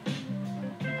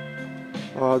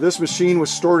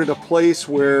was stored in a place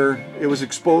where it was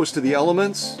exposed to the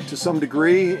elements to some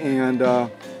degree, and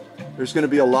there's going to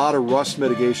be a lot of rust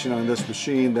mitigation on this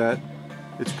machine. That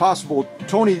it's possible,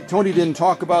 Tony didn't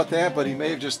talk about that, but he may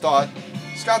have just thought,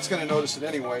 Scott's going to notice it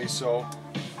anyway, so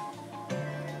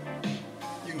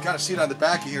you can kind of see it on the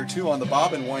back of here too, on the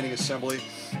bobbin winding assembly.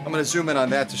 I'm going to zoom in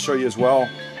on that to show you as well.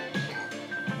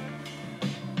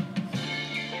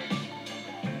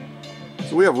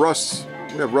 So we have rust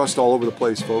all over the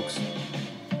place, folks.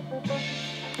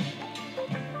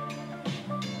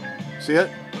 See it?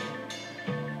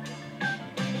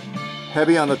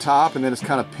 Heavy on the top, and then it's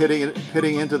kind of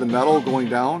pitting into the metal going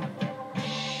down.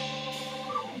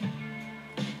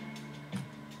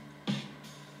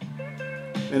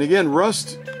 And again,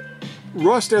 rust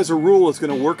as a rule is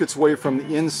going to work its way from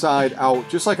the inside out,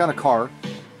 just like on a car.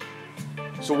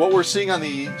 So what we're seeing on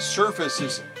the surface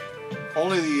is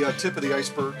only the tip of the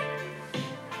iceberg.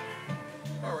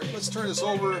 All right, let's turn this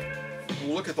over.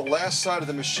 We'll look at the last side of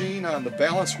the machine on the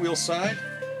balance wheel side.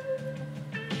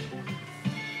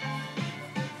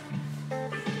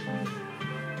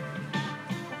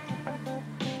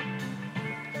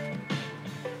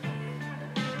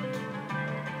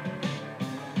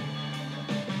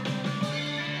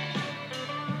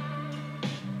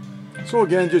 So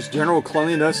again, just general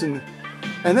cleanliness, and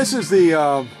this is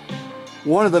the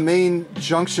one of the main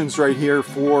junctions right here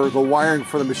for the wiring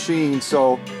for the machine.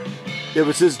 So if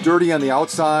it's just dirty on the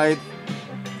outside,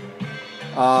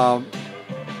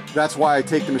 that's why I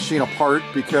take the machine apart,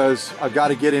 because I've got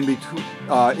to get in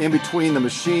between the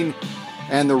machine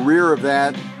and the rear of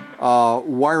that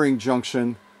wiring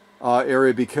junction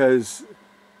area, because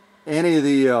any of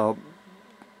the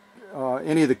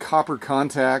copper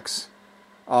contacts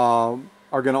are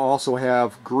going to also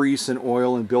have grease and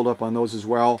oil and build up on those as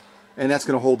well, and that's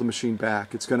going to hold the machine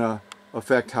back. It's going to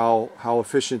affect how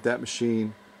efficient that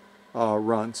machine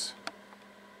runs.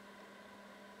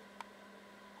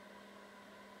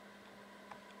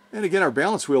 And again, our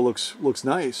balance wheel looks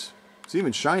nice. It's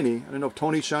even shiny. I don't know if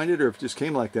Tony shined it or if it just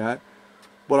came like that.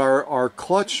 But our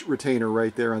clutch retainer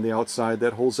right there on the outside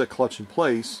that holds that clutch in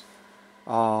place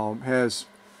has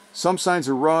some signs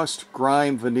of rust,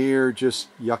 grime, veneer, just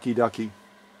yucky ducky.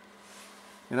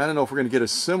 And I don't know if we're going to get a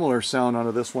similar sound out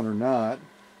of this one or not.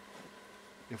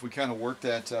 If we kind of work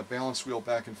that balance wheel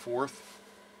back and forth.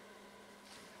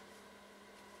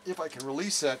 If I can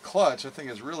release that clutch, I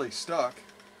think it's really stuck.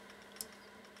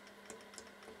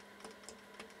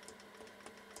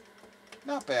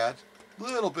 Not bad. A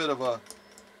little bit of a,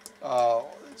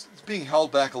 it's being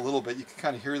held back a little bit. You can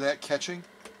kind of hear that catching.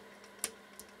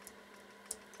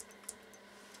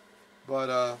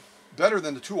 But better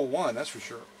than the 201, that's for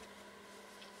sure.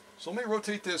 So let me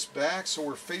rotate this back so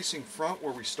we're facing front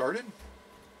where we started.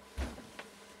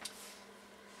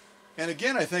 And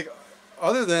again, I think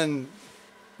other than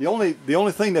the only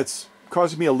thing that's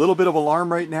causing me a little bit of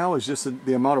alarm right now is just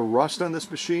the amount of rust on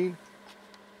this machine.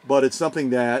 But it's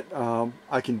something that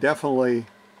I can definitely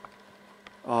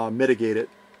mitigate it.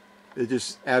 It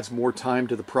just adds more time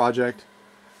to the project.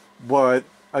 But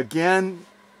again,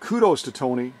 kudos to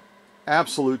Tony.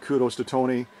 Absolute kudos to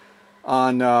Tony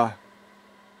on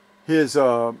his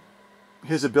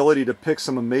ability to pick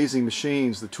some amazing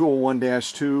machines. The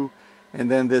 201-2 and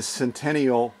then this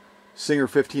Centennial Singer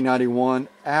 1591.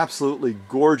 Absolutely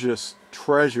gorgeous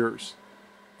treasures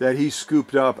that he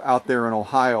scooped up out there in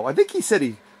Ohio. I think he said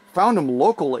he found them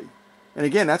locally. And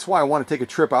again, that's why I want to take a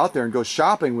trip out there and go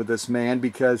shopping with this man,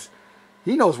 because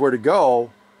he knows where to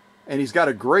go and he's got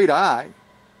a great eye.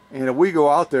 And if we go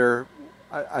out there,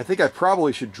 I think I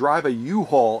probably should drive a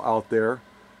U-Haul out there,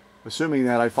 assuming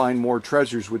that I find more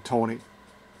treasures with Tony.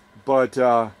 But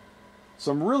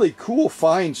some really cool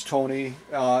finds, Tony.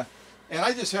 And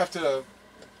I just have to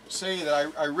say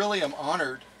that I really am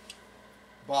honored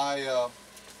by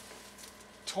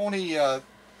Tony.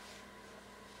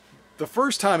 The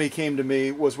first time he came to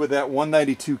me was with that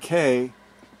 192K,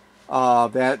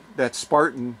 that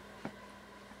Spartan.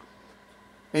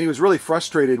 And he was really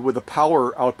frustrated with the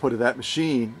power output of that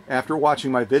machine after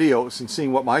watching my videos and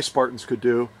seeing what my Spartans could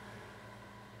do.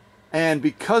 And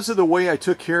because of the way I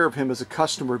took care of him as a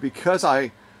customer, because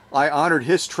I honored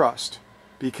his trust,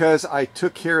 because I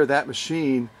took care of that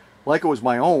machine like it was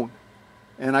my own,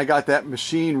 and I got that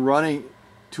machine running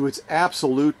to its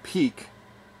absolute peak,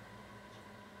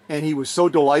 and he was so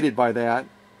delighted by that,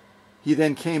 he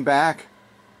then came back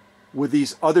with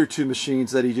these other two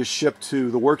machines that he just shipped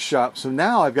to the workshop. So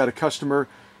now I've got a customer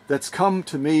that's come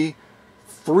to me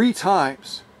 3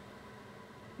 times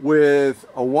with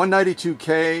a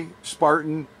 192K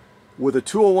Spartan, with a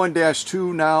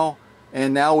 201-2 now,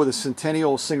 and now with a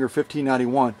Centennial Singer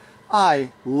 1591.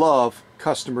 I love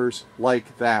customers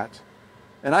like that.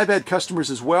 And I've had customers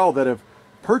as well that have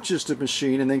purchased a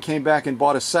machine and then came back and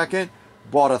bought a second,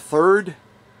 bought a third.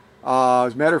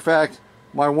 As a matter of fact,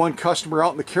 my one customer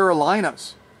out in the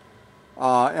Carolinas,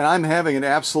 and I'm having an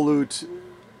absolute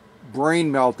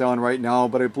brain meltdown right now,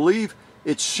 but I believe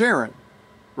it's Sharon,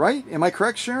 right? Am I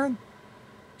correct, Sharon?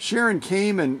 Sharon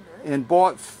came and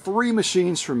bought 3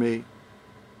 machines from me,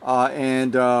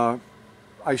 and I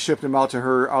shipped them out to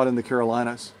her out in the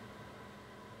Carolinas.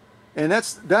 And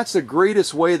that's the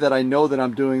greatest way that I know that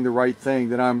I'm doing the right thing,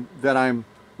 that I'm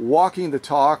walking the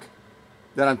talk,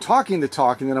 that I'm talking the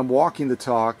talk, and that I'm walking the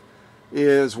talk,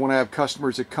 is when I have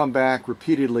customers that come back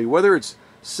repeatedly, whether it's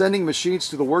sending machines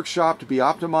to the workshop to be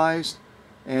optimized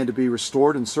and to be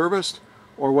restored and serviced,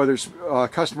 or whether it's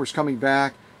customers coming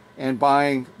back and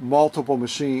buying multiple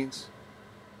machines.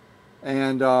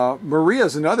 And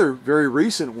Maria's another very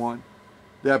recent one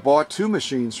that bought 2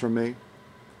 machines from me.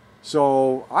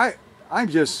 So I'm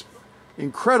just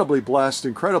incredibly blessed,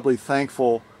 incredibly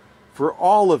thankful for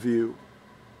all of you,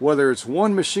 whether it's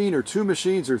 1 machine or 2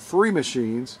 machines or 3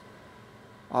 machines.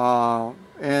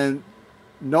 And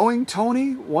knowing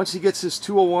Tony, once he gets his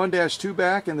 201-2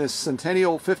 back and this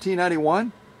Centennial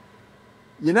 1591,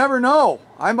 you never know.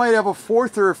 I might have a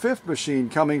 4th or a 5th machine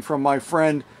coming from my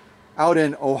friend out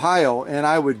in Ohio, and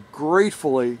I would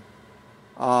gratefully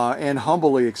and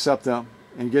humbly accept them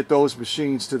and get those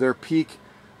machines to their peak,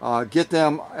 get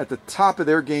them at the top of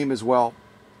their game as well.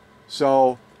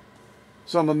 So,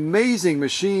 some amazing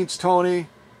machines, Tony.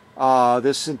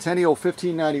 This Centennial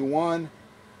 1591,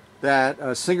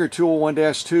 that Singer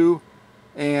 201-2,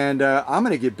 and I'm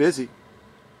going to get busy.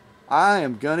 I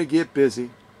am going to get busy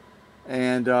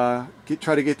and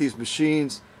try to get these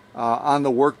machines on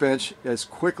the workbench as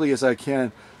quickly as I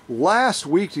can. Last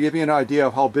week, to give you an idea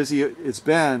of how busy it's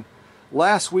been,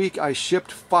 last week I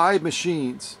shipped 5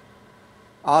 machines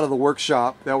out of the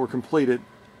workshop that were completed.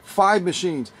 5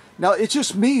 machines. Now, it's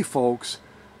just me, folks.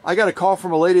 I got a call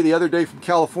from a lady the other day from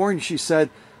California. She said,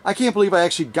 I can't believe I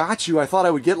actually got you. I thought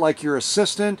I would get like your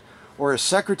assistant or a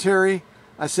secretary.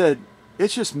 I said,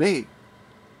 it's just me.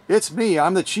 It's me.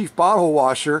 I'm the chief bottle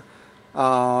washer.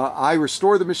 I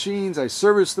restore the machines. I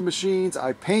service the machines.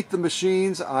 I paint the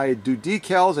machines. I do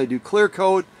decals. I do clear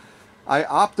coat. I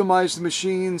optimize the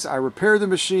machines. I repair the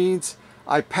machines.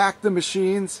 I pack the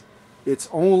machines. It's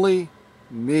only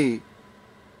me.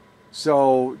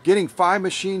 So getting 5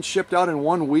 machines shipped out in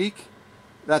 1 week,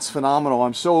 that's phenomenal.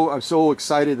 I'm so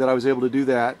excited that I was able to do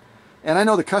that. And I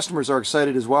know the customers are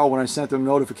excited as well when I sent them a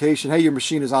notification, hey, your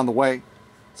machine is on the way.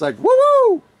 It's like,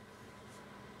 woo-woo!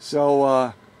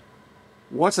 So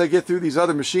once I get through these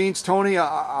other machines, Tony,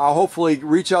 I'll hopefully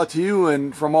reach out to you,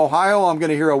 and from Ohio, I'm going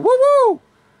to hear a woo-woo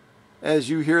as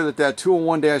you hear that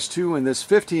 201-2 and this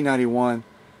 1591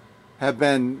 have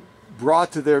been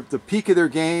brought to the peak of their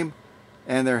game,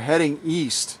 and they're heading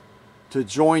east to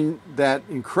join that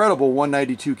incredible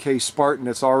 192K Spartan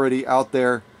that's already out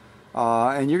there.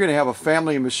 And you're going to have a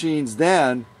family of machines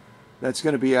then that's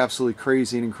going to be absolutely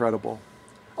crazy and incredible.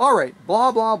 All right,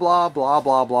 blah, blah, blah, blah,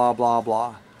 blah, blah, blah,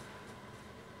 blah.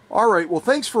 All right, well,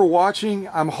 thanks for watching.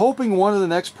 I'm hoping one of the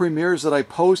next premieres that I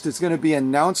post is going to be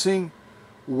announcing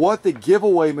what the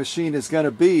giveaway machine is going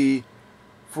to be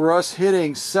for us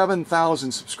hitting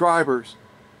 7,000 subscribers.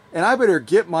 And I better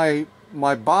get my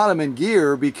bottom in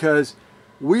gear, because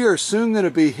we are soon going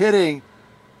to be hitting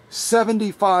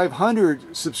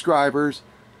 7,500 subscribers.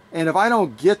 And if I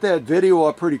don't get that video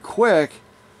up pretty quick,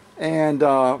 and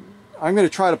I'm going to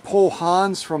try to pull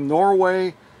Hans from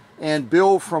Norway and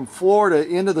Bill from Florida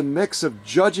into the mix of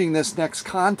judging this next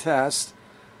contest,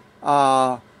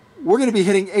 we're going to be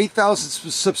hitting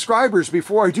 8,000 subscribers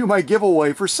before I do my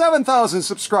giveaway for 7,000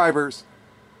 subscribers.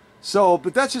 So,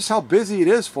 but that's just how busy it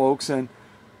is, folks, and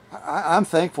I'm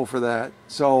thankful for that.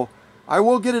 So I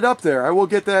will get it up there. I will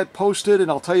get that posted,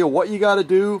 and I'll tell you what you got to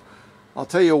do. I'll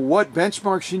tell you what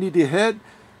benchmarks you need to hit,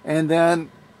 and then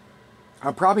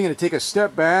I'm probably going to take a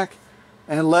step back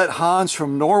and let Hans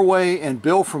from Norway and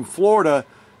Bill from Florida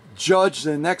judge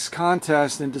the next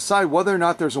contest and decide whether or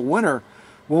not there's a winner.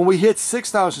 When we hit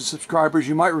 6,000 subscribers,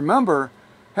 you might remember,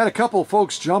 had a couple of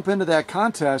folks jump into that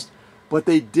contest, but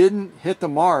they didn't hit the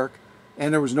mark,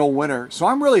 and there was no winner. So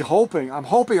I'm really hoping, I'm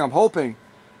hoping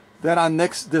that on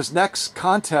this next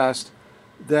contest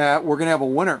that we're going to have a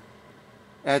winner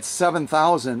at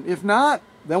 7,000. If not,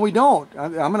 then we don't.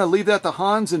 I'm going to leave that to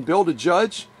Hans and Bill to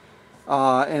judge,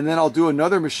 and then I'll do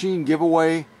another machine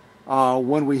giveaway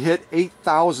when we hit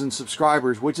 8,000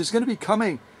 subscribers, which is going to be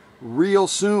coming real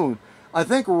soon. I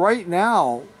think right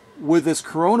now, with this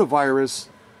coronavirus,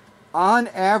 on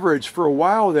average, for a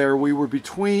while there, we were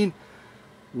between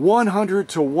 100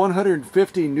 to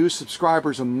 150 new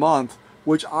subscribers a month,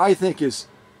 which I think is,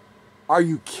 are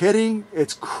you kidding?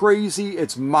 It's crazy.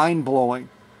 It's mind-blowing.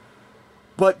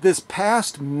 But this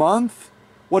past month,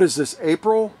 what is this,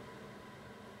 April?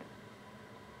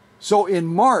 So in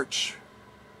March,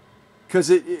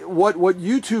 because what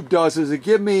YouTube does is it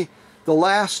gives me the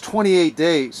last 28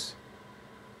 days.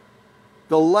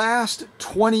 The last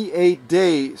 28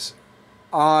 days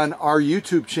on our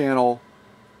YouTube channel,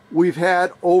 we've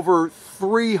had over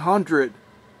 300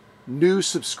 new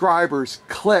subscribers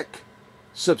click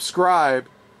subscribe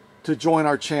to join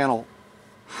our channel.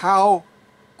 How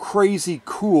crazy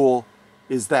cool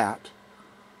is that?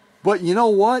 But you know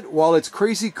what? While it's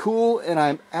crazy cool and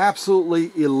I'm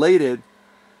absolutely elated,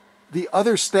 the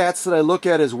other stats that I look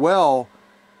at as well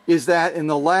is that in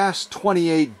the last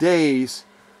 28 days,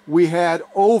 we had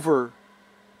over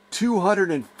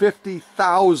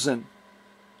 250,000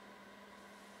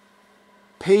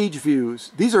 page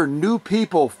views. These are new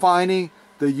people finding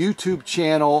the YouTube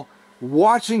channel,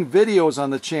 watching videos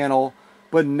on the channel,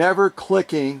 but never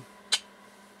clicking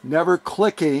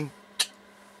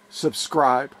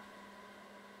subscribe.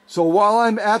 So while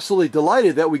I'm absolutely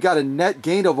delighted that we got a net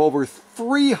gain of over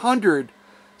 300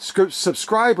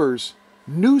 subscribers,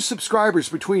 new subscribers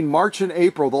between March and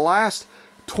April, the last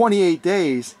 28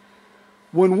 days,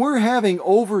 when we're having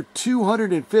over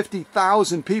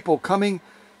 250,000 people coming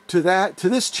to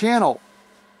this channel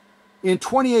in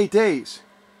 28 days,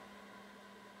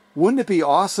 wouldn't it be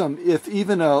awesome if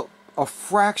even a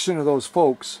fraction of those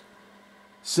folks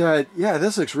said, yeah,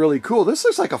 this looks really cool. This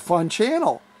looks like a fun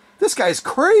channel. This guy's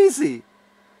crazy.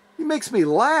 He makes me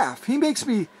laugh.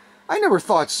 I never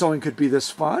thought sewing could be this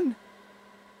fun.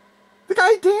 The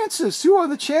guy dances too on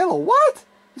the channel. What?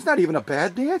 He's not even a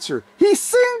bad dancer. He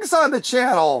sings on the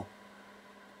channel.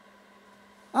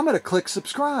 I'm going to click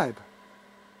subscribe.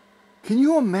 Can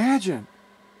you imagine?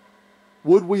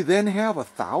 Would we then have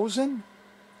 1,000,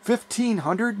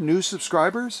 1,500 new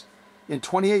subscribers in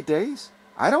 28 days?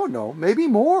 I don't know, maybe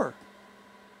more.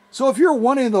 So if you're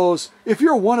one of those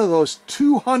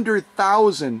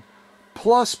 200,000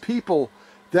 plus people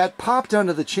that popped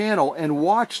onto the channel and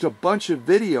watched a bunch of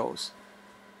videos,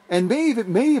 and may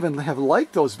even have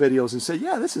liked those videos and said,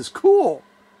 yeah, this is cool,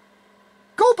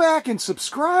 go back and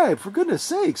subscribe, for goodness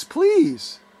sakes,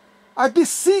 please. I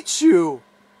beseech you,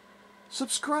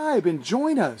 subscribe and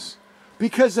join us.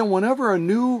 Because then whenever a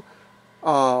new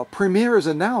premiere is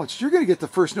announced, you're going to get the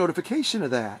first notification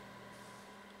of that.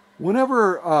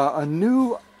 Whenever a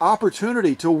new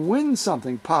opportunity to win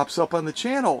something pops up on the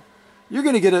channel, you're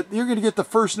going to get the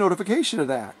first notification of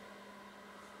that.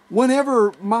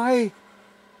 Whenever my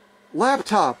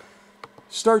laptop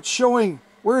starts showing,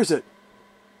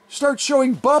 starts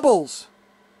showing bubbles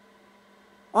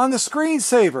on the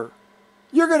screensaver,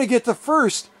 you're going to get the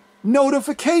first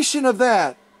notification of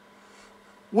that.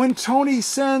 When Tony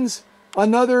sends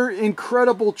another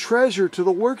incredible treasure to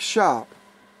the workshop,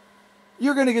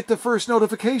 you're going to get the first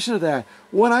notification of that.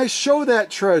 When I show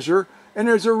that treasure and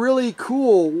there's a really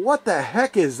cool, what the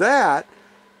heck is that?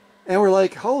 And we're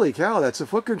like, holy cow, that's a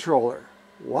foot controller.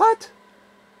 What?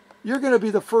 You're going to be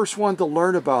the first one to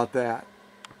learn about that.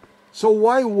 So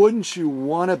why wouldn't you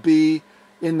want to be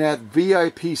in that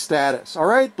VIP status? All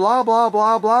right, blah, blah,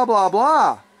 blah, blah, blah,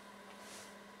 blah.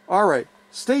 All right,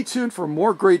 stay tuned for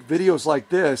more great videos like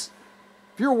this.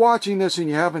 If you're watching this and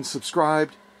you haven't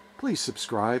subscribed, please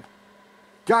subscribe.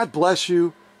 God bless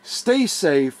you. Stay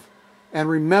safe. And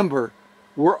remember,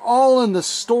 we're all in the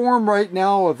storm right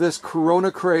now of this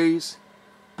corona craze.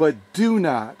 But do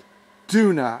not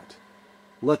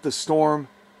let the storm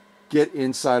get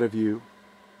inside of you.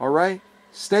 All right?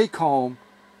 Stay calm.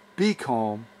 Be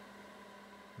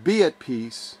at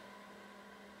peace.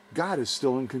 God is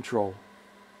still in control.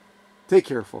 Take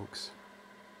care, folks.